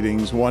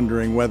proceedings,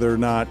 wondering whether or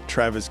not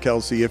Travis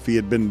Kelce, if he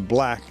had been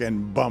black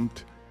and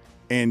bumped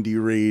Andy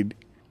Reid,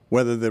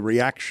 whether the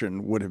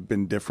reaction would have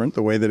been different,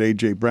 the way that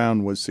A.J.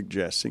 Brown was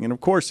suggesting. And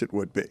of course it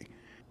would be.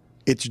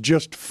 It's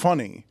just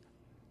funny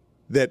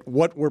that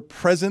what we're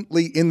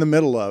presently in the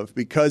middle of,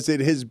 because it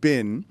has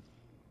been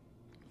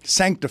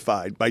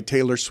sanctified by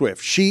Taylor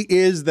Swift. She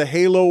is the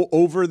halo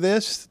over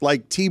this,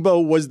 like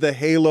Tebow was the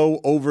halo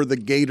over the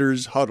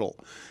Gators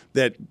huddle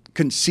that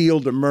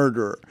concealed a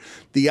murderer.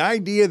 The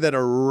idea that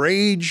a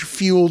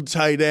rage-fueled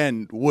tight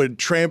end would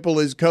trample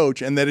his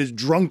coach and that his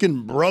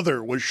drunken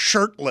brother was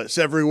shirtless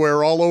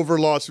everywhere all over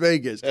Las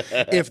Vegas.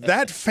 If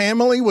that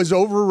family was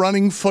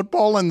overrunning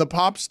football and the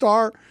pop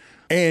star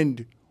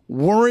and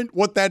weren't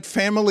what that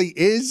family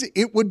is,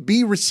 it would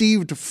be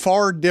received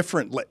far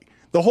differently.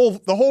 The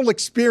whole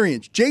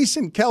experience.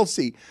 Jason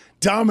Kelce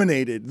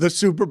dominated the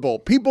Super Bowl.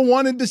 People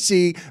wanted to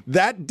see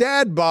that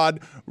dad bod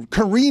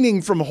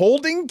careening from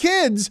holding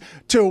kids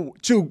to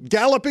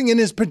galloping in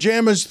his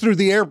pajamas through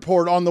the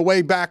airport on the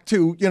way back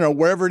to,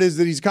 wherever it is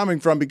that he's coming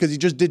from, because he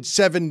just did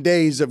 7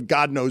 days of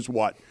God knows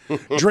what.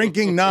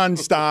 Drinking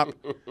nonstop,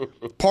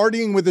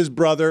 partying with his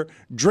brother,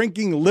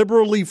 drinking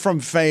liberally from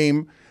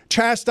fame,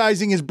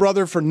 chastising his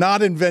brother for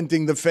not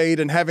inventing the fade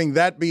and having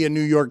that be a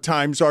New York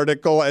Times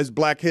article as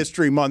Black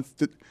History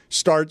Month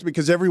starts,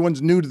 because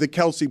everyone's new to the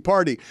Kelce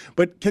party.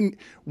 But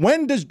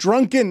when does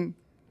drunken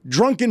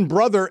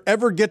brother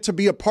ever get to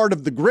be a part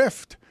of the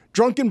grift?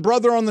 Drunken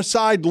brother on the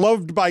side,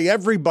 loved by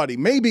everybody,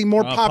 maybe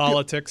more popular.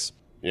 Politics.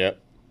 Yeah.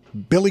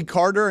 Billy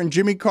Carter and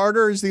Jimmy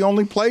Carter is the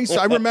only place.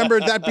 I remember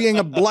that being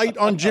a blight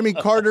on Jimmy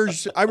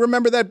Carter's. I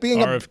remember that being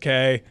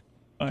RFK.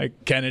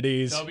 Like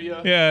Kennedy's,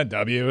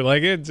 W.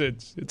 Like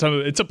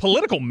it's a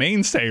political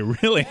mainstay,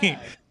 really.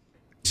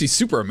 She's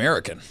super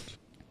American.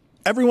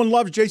 Everyone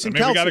loves Jason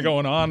Maybe we Kelce. got it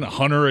going on.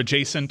 Hunter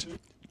adjacent.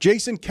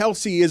 Jason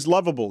Kelce is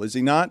lovable, is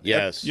he not?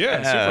 Yes.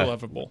 Yeah, super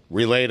lovable.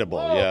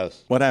 Relatable,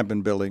 yes. What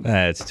happened, Billy?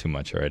 It's too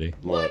much already.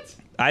 What?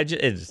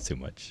 It's too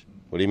much.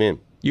 What do you mean?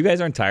 You guys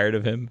aren't tired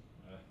of him?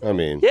 I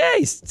mean... Yeah,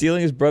 he's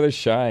stealing his brother's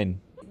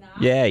shine.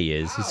 Yeah, he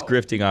is. He's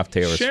grifting off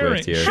Taylor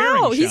Swift here.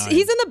 How? He's in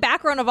the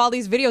background of all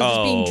these videos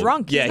just being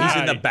drunk. Yeah, he's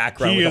in the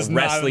background with a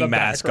wrestling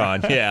mask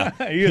on. Yeah.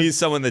 He's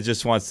someone that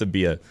just wants to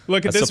be a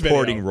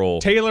supporting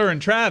role. Taylor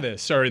and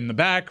Travis are in the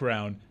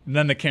background, and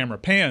then the camera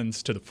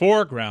pans to the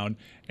foreground,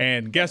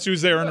 and guess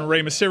who's there in a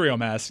Rey Mysterio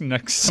mask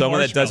next to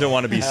Someone that doesn't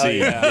want to be seen.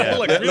 Yeah.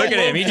 Look at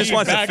him. He just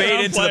wants to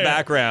fade into the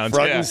background.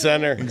 Front and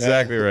center.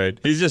 Exactly right.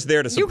 He's just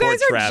there to You support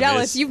guys are Travis.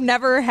 jealous. You've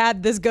never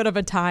had this good of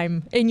a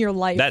time in your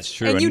life. That's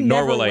true, and you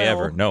nor never will I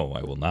ever. No,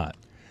 I will not.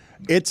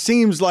 It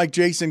seems like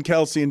Jason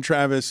Kelce and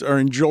Travis are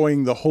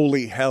enjoying the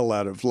holy hell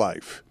out of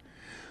life.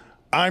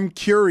 I'm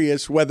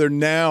curious whether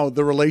now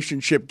the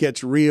relationship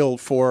gets real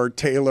for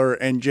Taylor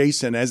and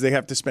Jason as they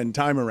have to spend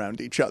time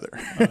around each other.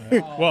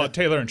 Well,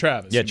 Taylor and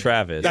Travis. Yeah,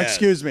 Travis.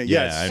 Excuse me,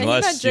 Yeah, yes.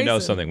 unless you know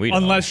something we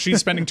don't. Unless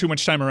she's spending too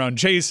much time around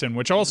Jason,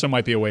 which also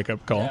might be a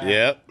wake-up call.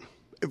 Yep.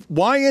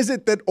 Why is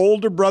it that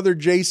older brother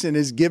Jason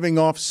is giving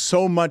off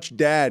so much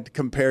dad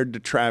compared to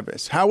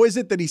Travis? How is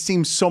it that he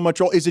seems so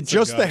much old? Is it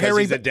just the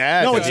hairy? He's a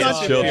dad. No, it's He not.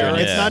 has children,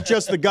 It's yeah. not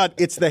just the gut.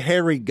 It's the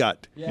hairy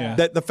gut. Yeah.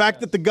 That the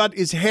fact that the gut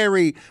is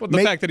hairy. Well,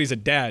 the fact that he's a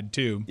dad,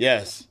 too.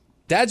 Yes.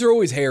 Dads are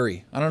always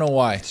hairy. I don't know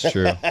why. It's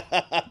true.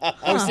 I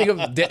always think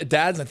of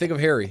dads and I think of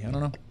hairy. I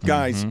don't know.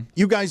 Guys,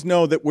 you guys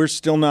know that we're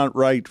still not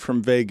right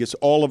from Vegas.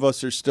 All of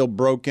us are still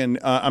broken.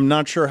 I'm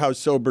not sure how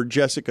sober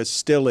Jessica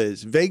still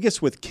is.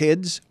 Vegas with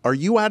kids? Are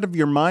you out of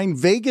your mind?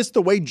 Vegas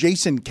the way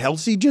Jason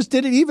Kelce just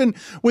did it? Even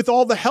with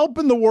all the help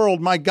in the world,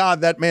 my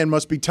God, that man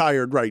must be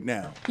tired right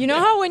now. You know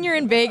how when you're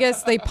in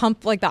Vegas, they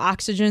pump like the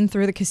oxygen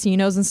through the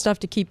casinos and stuff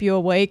to keep you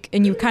awake,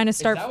 and you kind of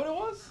start. Is that what it was?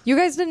 You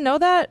guys didn't know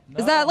that? No.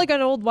 Is that like an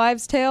old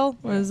wives' tale?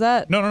 Or is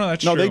that? No,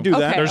 that's No, true. they do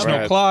that. There's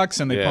no clocks,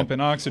 and they pump in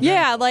oxygen.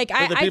 Yeah, like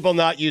For the people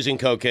not using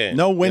cocaine.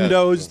 No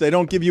windows. They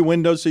don't give you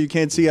windows so you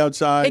can't see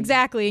outside.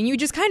 Exactly, and you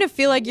just kind of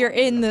feel like you're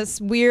in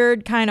this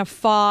weird kind of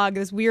fog,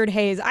 this weird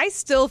haze. I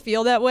still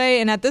feel that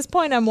way, and at this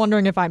point, I'm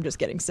wondering if I'm just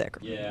getting sick.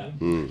 Yeah.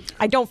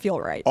 I don't feel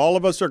right. All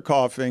of us are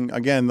coughing.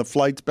 Again, the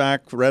flights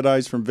back, red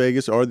eyes from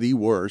Vegas are the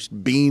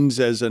worst. Beans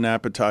as an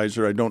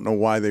appetizer. I don't know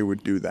why they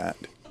would do that.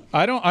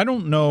 I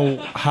don't know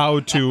how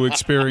to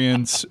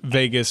experience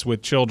Vegas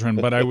with children,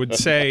 but I would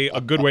say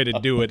a good way to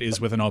do it is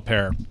with an au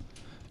pair.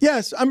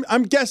 Yes,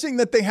 I'm guessing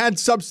that they had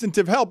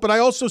substantive help, but I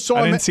also saw I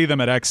him. didn't see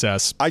them at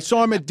Excess. I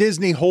saw him at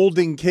Disney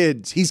holding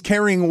kids. He's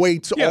carrying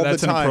weights all the time. Yeah,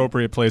 that's an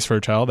appropriate place for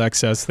a child.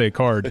 Excess, they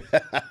card.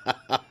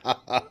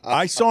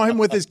 I saw him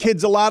with his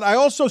kids a lot. I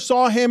also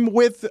saw him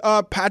with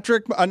not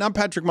Patrick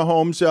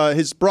Mahomes,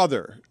 his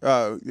brother.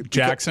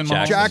 Jackson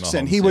Mahomes.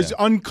 Jackson. He was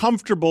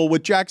uncomfortable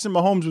with Jackson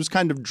Mahomes, was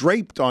kind of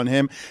draped on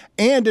him.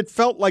 And it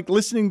felt like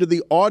listening to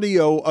the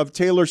audio of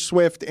Taylor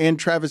Swift and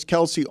Travis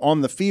Kelce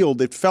on the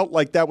field, it felt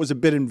like that was a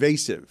bit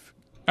invasive.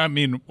 I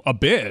mean, a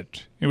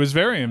bit. It was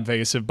very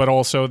invasive, but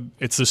also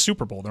it's the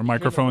Super Bowl. There are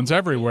microphones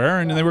everywhere,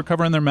 and they were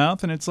covering their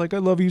mouth, and it's like, I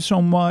love you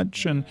so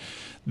much. And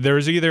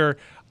there's either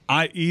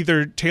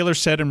Taylor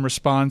said in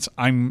response,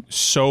 I'm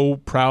so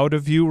proud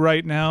of you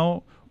right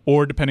now,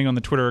 or depending on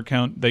the Twitter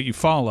account that you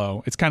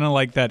follow, it's kind of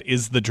like that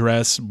is the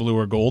dress blue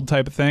or gold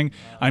type of thing.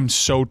 I'm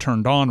so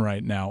turned on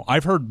right now.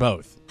 I've heard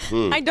both.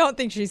 I don't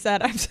think she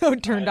said, I'm so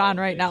turned on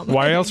right now.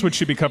 Why else would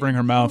she be covering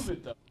her mouth?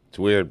 It's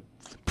weird.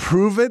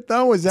 Prove it,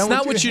 though? Is that It's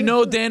not what you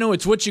know, Dano.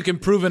 It's what you can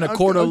prove in a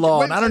court of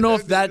law. And I don't know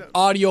if that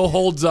audio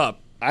holds up.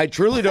 I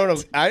truly don't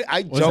know.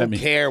 I don't mean?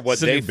 care what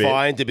It's a they new bit.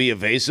 find to be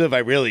evasive. I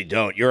really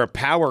don't. You're a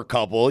power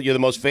couple. You're the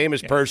most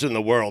famous person in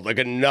the world. Like,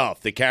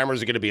 enough. The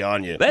cameras are going to be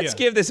on you. Let's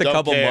give this a Don't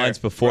couple care. months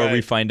before we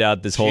Right. find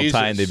out this whole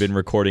time they've been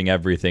recording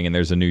everything and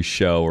there's a new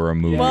show or a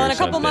movie Well, or in a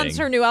couple something. months,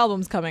 her new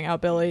album's coming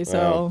out, Billy.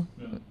 So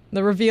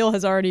the reveal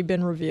has already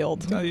been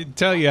revealed.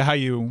 Tell you how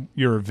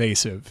you're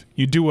evasive.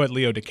 You do what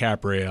Leo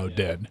DiCaprio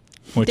did.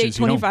 Which Date is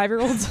you don't-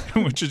 25-year-olds.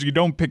 Which is you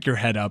don't pick your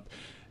head up.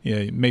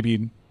 Yeah,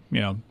 maybe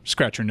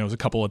scratch your nose a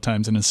couple of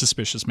times in a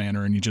suspicious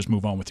manner, and you just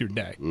move on with your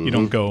day. You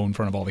don't go in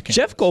front of all the cameras.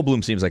 Jeff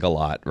Goldblum seems like a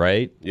lot,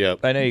 right? Yep.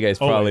 I know you guys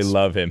probably Always.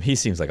 love him. He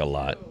seems like a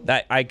lot.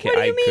 I can't.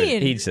 What do you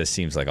mean? He just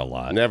seems like a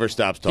lot. Never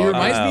stops talking. He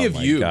reminds me of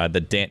my you.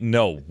 God,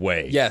 no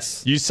way.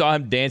 Yes. You saw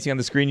him dancing on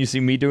the screen. You see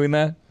me doing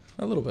that?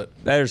 A little bit.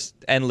 There's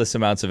endless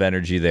amounts of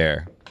energy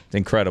there. It's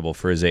incredible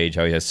for his age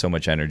how he has so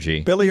much energy.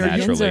 Billy,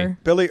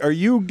 naturally. are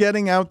you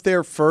getting out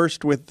there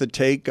first with the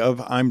take of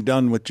I'm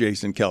done with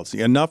Jason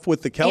Kelce? Enough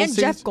with the Kelces. And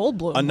Jeff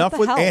Goldblum. Enough What the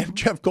with hell? and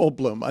Jeff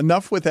Goldblum.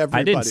 Enough with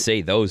everybody. I didn't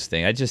say those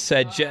things. I just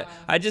said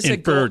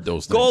Inferred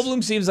those things.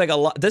 Goldblum seems like a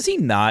lot. Does he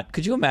not?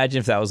 Could you imagine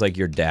if that was like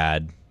your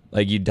dad?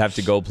 Like you'd have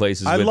to go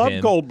places I with love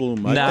him.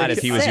 Goldblum. I Not think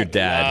if he it's was your sick.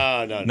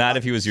 dad. No. Not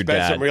if he was your Spend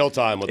dad. some real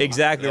time with him.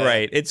 Exactly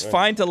right. It's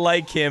fine to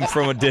like him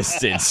from a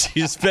distance.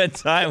 You spend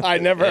time with I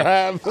never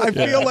have. I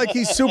feel like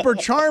he's super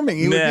charming.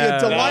 He would be a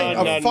delight,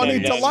 No, a funny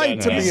delight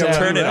to be around.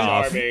 Turn it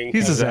off. Charming.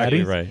 He's a Exactly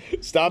zaddy.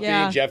 right. Stop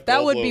Yeah, being Jeff Goldblum.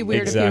 that would be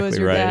weird if he was Exactly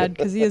your right. dad,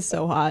 because he is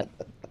so hot.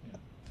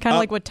 Kind of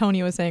like what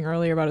Tony was saying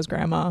earlier about his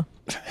grandma.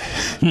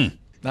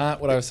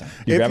 Not what I was saying.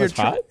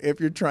 If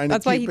you're trying to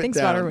That's why keep he it thinks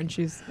down. about her when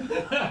she's.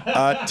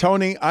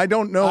 Tony, I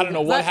don't know. I don't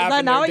know what happened. Is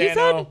that not what you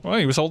said? Well,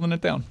 he was holding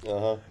it down.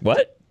 What?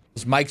 It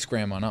was Mike's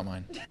grandma, not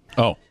mine.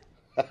 Oh.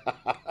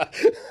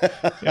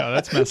 Yeah,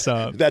 that's messed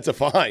up. That's a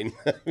fine.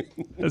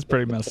 That's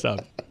pretty messed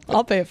up.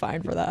 I'll pay a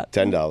fine for that.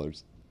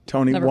 $10.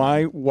 Tony, Never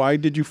why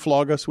did you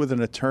flog us with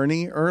an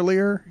attorney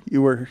earlier?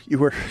 You were.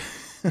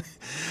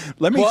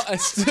 Let me. Well,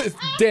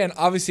 Dan,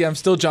 obviously, I'm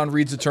still John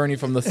Reed's attorney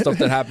from the stuff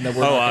that happened that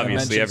we're not gonna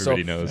obviously, mention.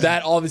 everybody So knows.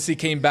 that obviously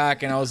came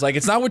back, and I was like,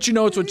 it's not what you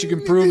know, it's what you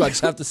can prove. I just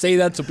have to say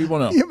that so people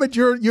know. Yeah, but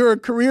you're a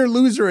career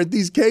loser at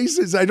these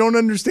cases. I don't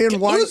understand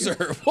why.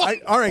 Loser?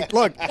 All right,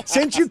 look.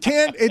 Since you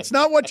can't, it's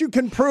not what you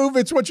can prove.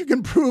 It's what you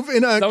can prove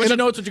in a. It's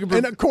what you can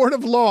prove. In a court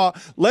of law.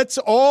 Let's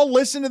all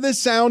listen to this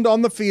sound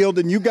on the field,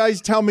 and you guys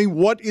tell me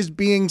what is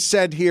being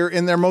said here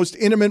in their most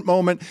intimate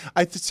moment.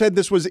 I said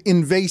this was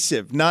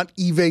invasive, not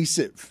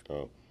evasive.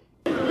 Oh.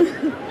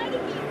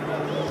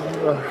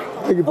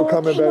 Thank you for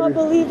coming, baby. I cannot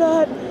believe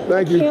that.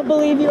 Thank you. I can't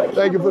believe you.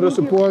 Thank you for the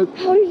support.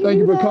 How did you Thank do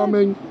you for that?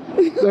 coming.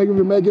 Thank you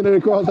for making it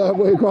across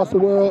halfway across the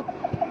world.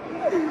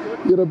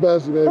 You're the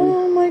best, baby.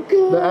 Oh my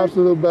God. The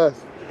absolute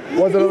best.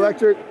 Was it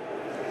electric?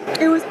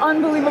 It was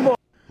unbelievable.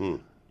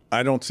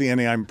 I don't see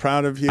any. I'm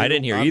proud of you. I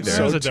didn't hear either. I'm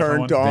That was so a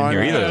different turned one. on.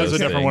 Didn't hear either of That was a those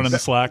different things. one in the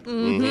Slack.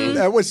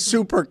 That was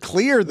super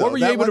clear, though. What were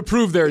you able to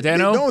prove there,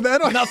 Dano? No,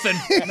 Nothing.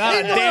 Not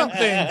a damn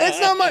thing. It's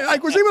not my. I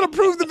was able to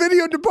prove the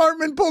video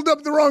department pulled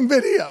up the wrong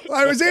video.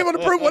 I was able to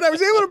prove what I was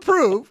able to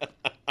prove.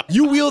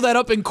 You wheel that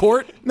up in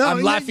court? No,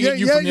 I'm laughing at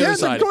you from the other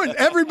side. Of course.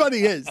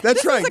 Everybody is.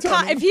 That's right.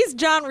 Tony. If he's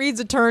John Reed's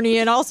attorney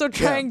and also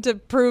trying to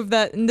prove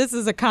that and this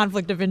is a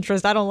conflict of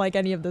interest, I don't like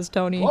any of this,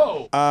 Tony.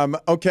 Whoa.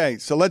 Okay,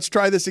 so let's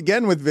try this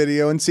again with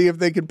video and see if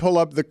they can pull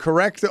up the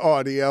correct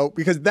audio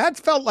because that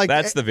felt like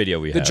That's the video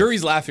we have. The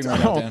jury's laughing right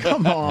now, Oh, Dan.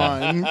 come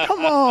on.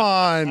 Come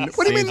on.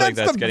 What do you mean Seems like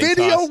that's the getting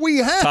video tossed- we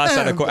have? tossed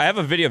out of court. I have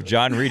a video of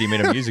John Reed. He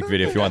made a music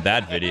video if you want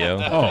that video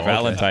for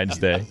Valentine's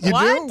Day. You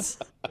do?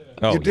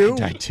 Oh, You do?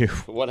 I do.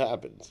 What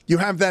happens? You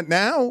have that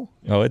now?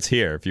 Oh, it's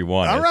here if you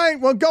want All it. right,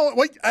 well, go.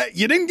 Wait,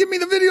 you didn't give me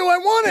the video I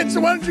wanted,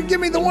 so why don't you give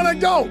me the one I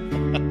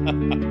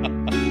don't?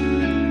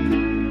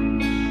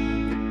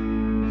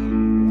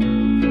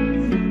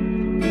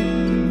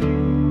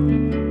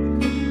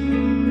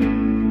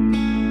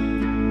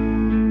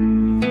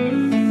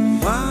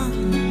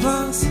 One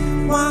plus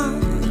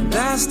one,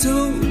 that's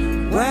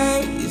two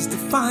ways to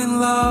find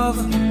love.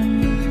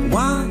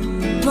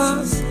 1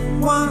 plus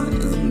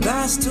 1,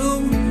 that's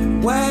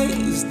 2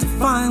 ways to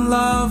find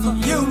love.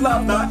 You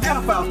love the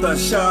F out the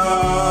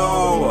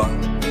show.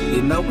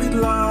 You know we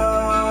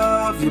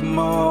love you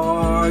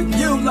more.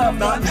 You love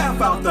the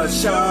F out the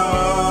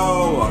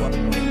show.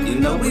 You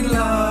know we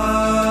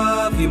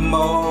love you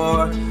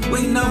more.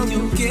 We know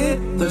you get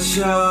the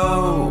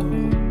show.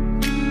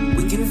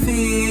 We can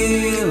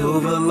feel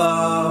the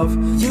love.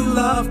 You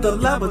love the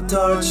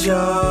Batard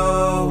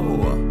show.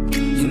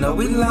 You know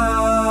we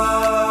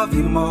love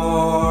you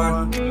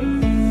more.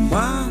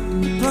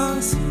 1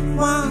 plus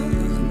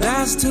 1,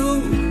 that's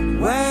 2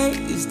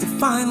 ways to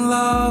find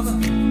love.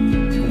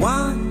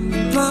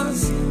 1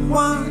 plus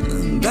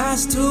 1,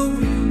 that's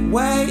 2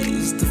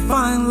 ways to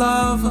find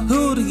love.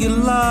 Who do you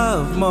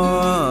love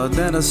more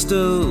than a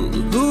stew?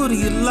 Who do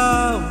you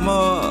love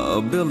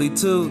more, Billy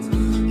Tooth?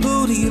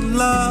 Who do you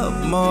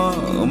love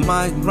more,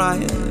 Mike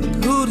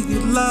Ryan? Who do you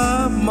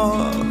love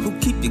more? Who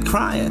keep you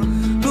crying?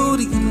 Who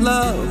do you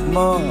love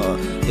more?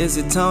 Is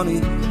it Tony?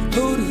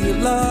 Who do you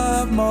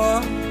love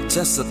more?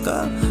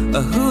 Jessica?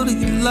 Who do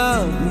you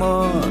love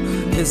more?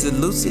 Is it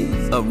Lucy?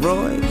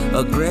 Roy?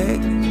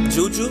 Greg?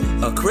 Juju?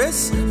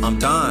 Chris? I'm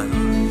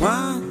done.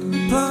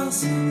 1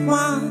 plus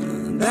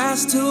 1,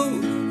 that's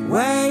 2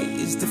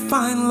 ways to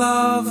find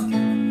love.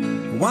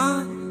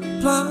 1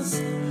 plus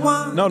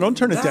 1. No, don't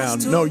turn it down.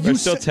 No, you There's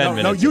still 10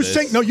 minutes No, you of this.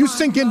 sink. No, you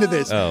sink into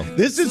this. Oh.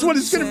 This is what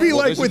it's going to be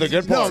like this is with. the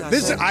good No, part.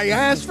 this. I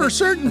asked for a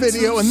certain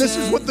video, and this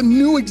is what the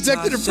new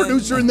executive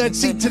producer in that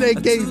seat today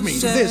gave me.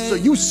 This, so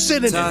you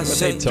sit in it.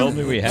 They told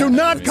me we had. Do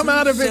not come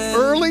out of it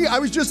early. I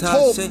was just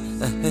told.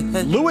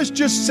 Lewis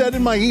just said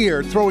in my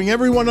ear, throwing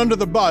everyone under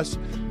the bus.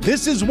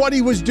 This is what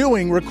he was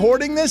doing,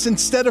 recording this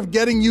instead of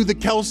getting you the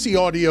Kelce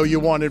audio you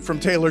wanted from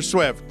Taylor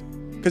Swift,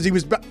 because he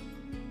was.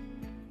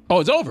 Oh,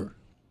 it's over.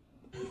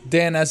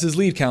 Dan, as his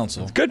lead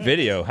counsel. Good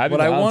video. Happy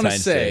What I want to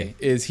Valentine's say Day.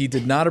 is he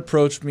did not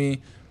approach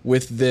me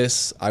with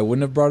this. I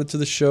wouldn't have brought it to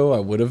the show. I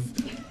would have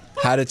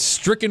had it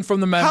stricken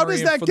from the memory. How does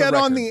and that for get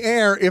on record. the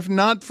air if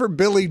not for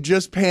Billy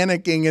just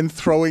panicking and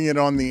throwing it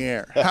on the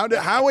air? How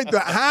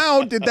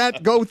did that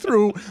go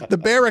through the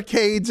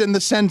barricades and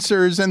the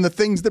censors and the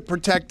things that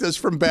protect us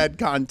from bad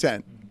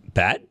content?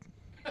 Bad?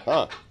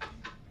 Huh.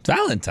 It's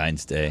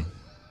Valentine's Day.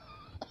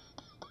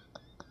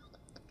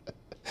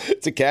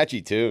 It's a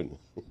catchy tune.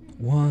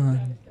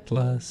 1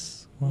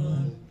 plus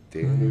 1.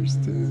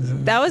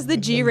 That was the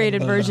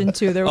G-rated version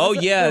too. There was Oh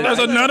yeah, there was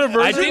another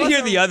version. I did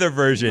hear the other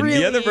version. Really?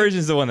 The other version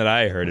is the one that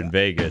I heard in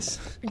Vegas.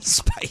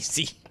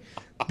 Spicy.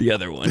 The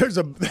other one. There's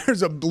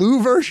a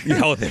blue version.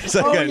 Oh, there's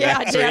like an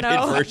X-rated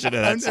version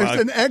of that song.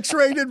 There's an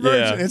X-rated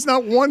version. Yeah. It's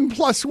not 1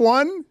 +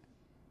 1.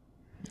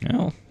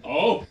 No.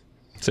 Oh.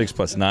 6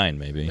 + 9,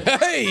 maybe.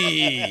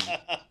 Hey.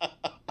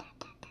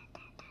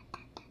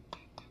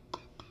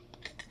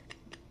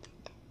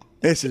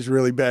 This is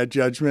really bad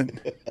judgment.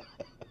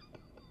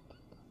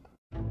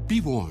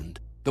 Be warned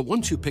that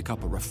once you pick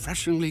up a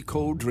refreshingly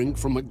cold drink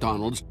from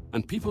McDonald's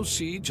and people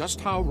see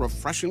just how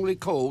refreshingly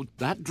cold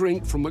that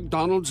drink from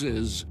McDonald's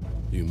is,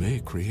 you may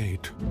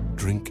create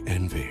drink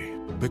envy.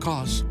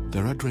 Because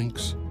there are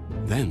drinks,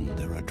 then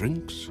there are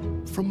drinks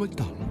from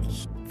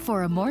McDonald's.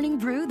 For a morning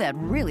brew that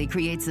really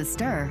creates a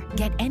stir,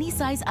 get any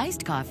size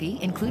iced coffee,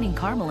 including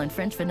caramel and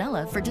French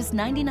vanilla, for just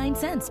 99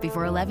 cents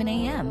before 11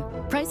 a.m.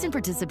 Price and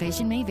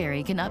participation may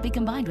vary, cannot be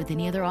combined with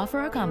any other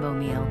offer or combo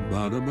meal.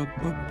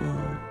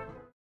 Ba-da-ba-ba-ba.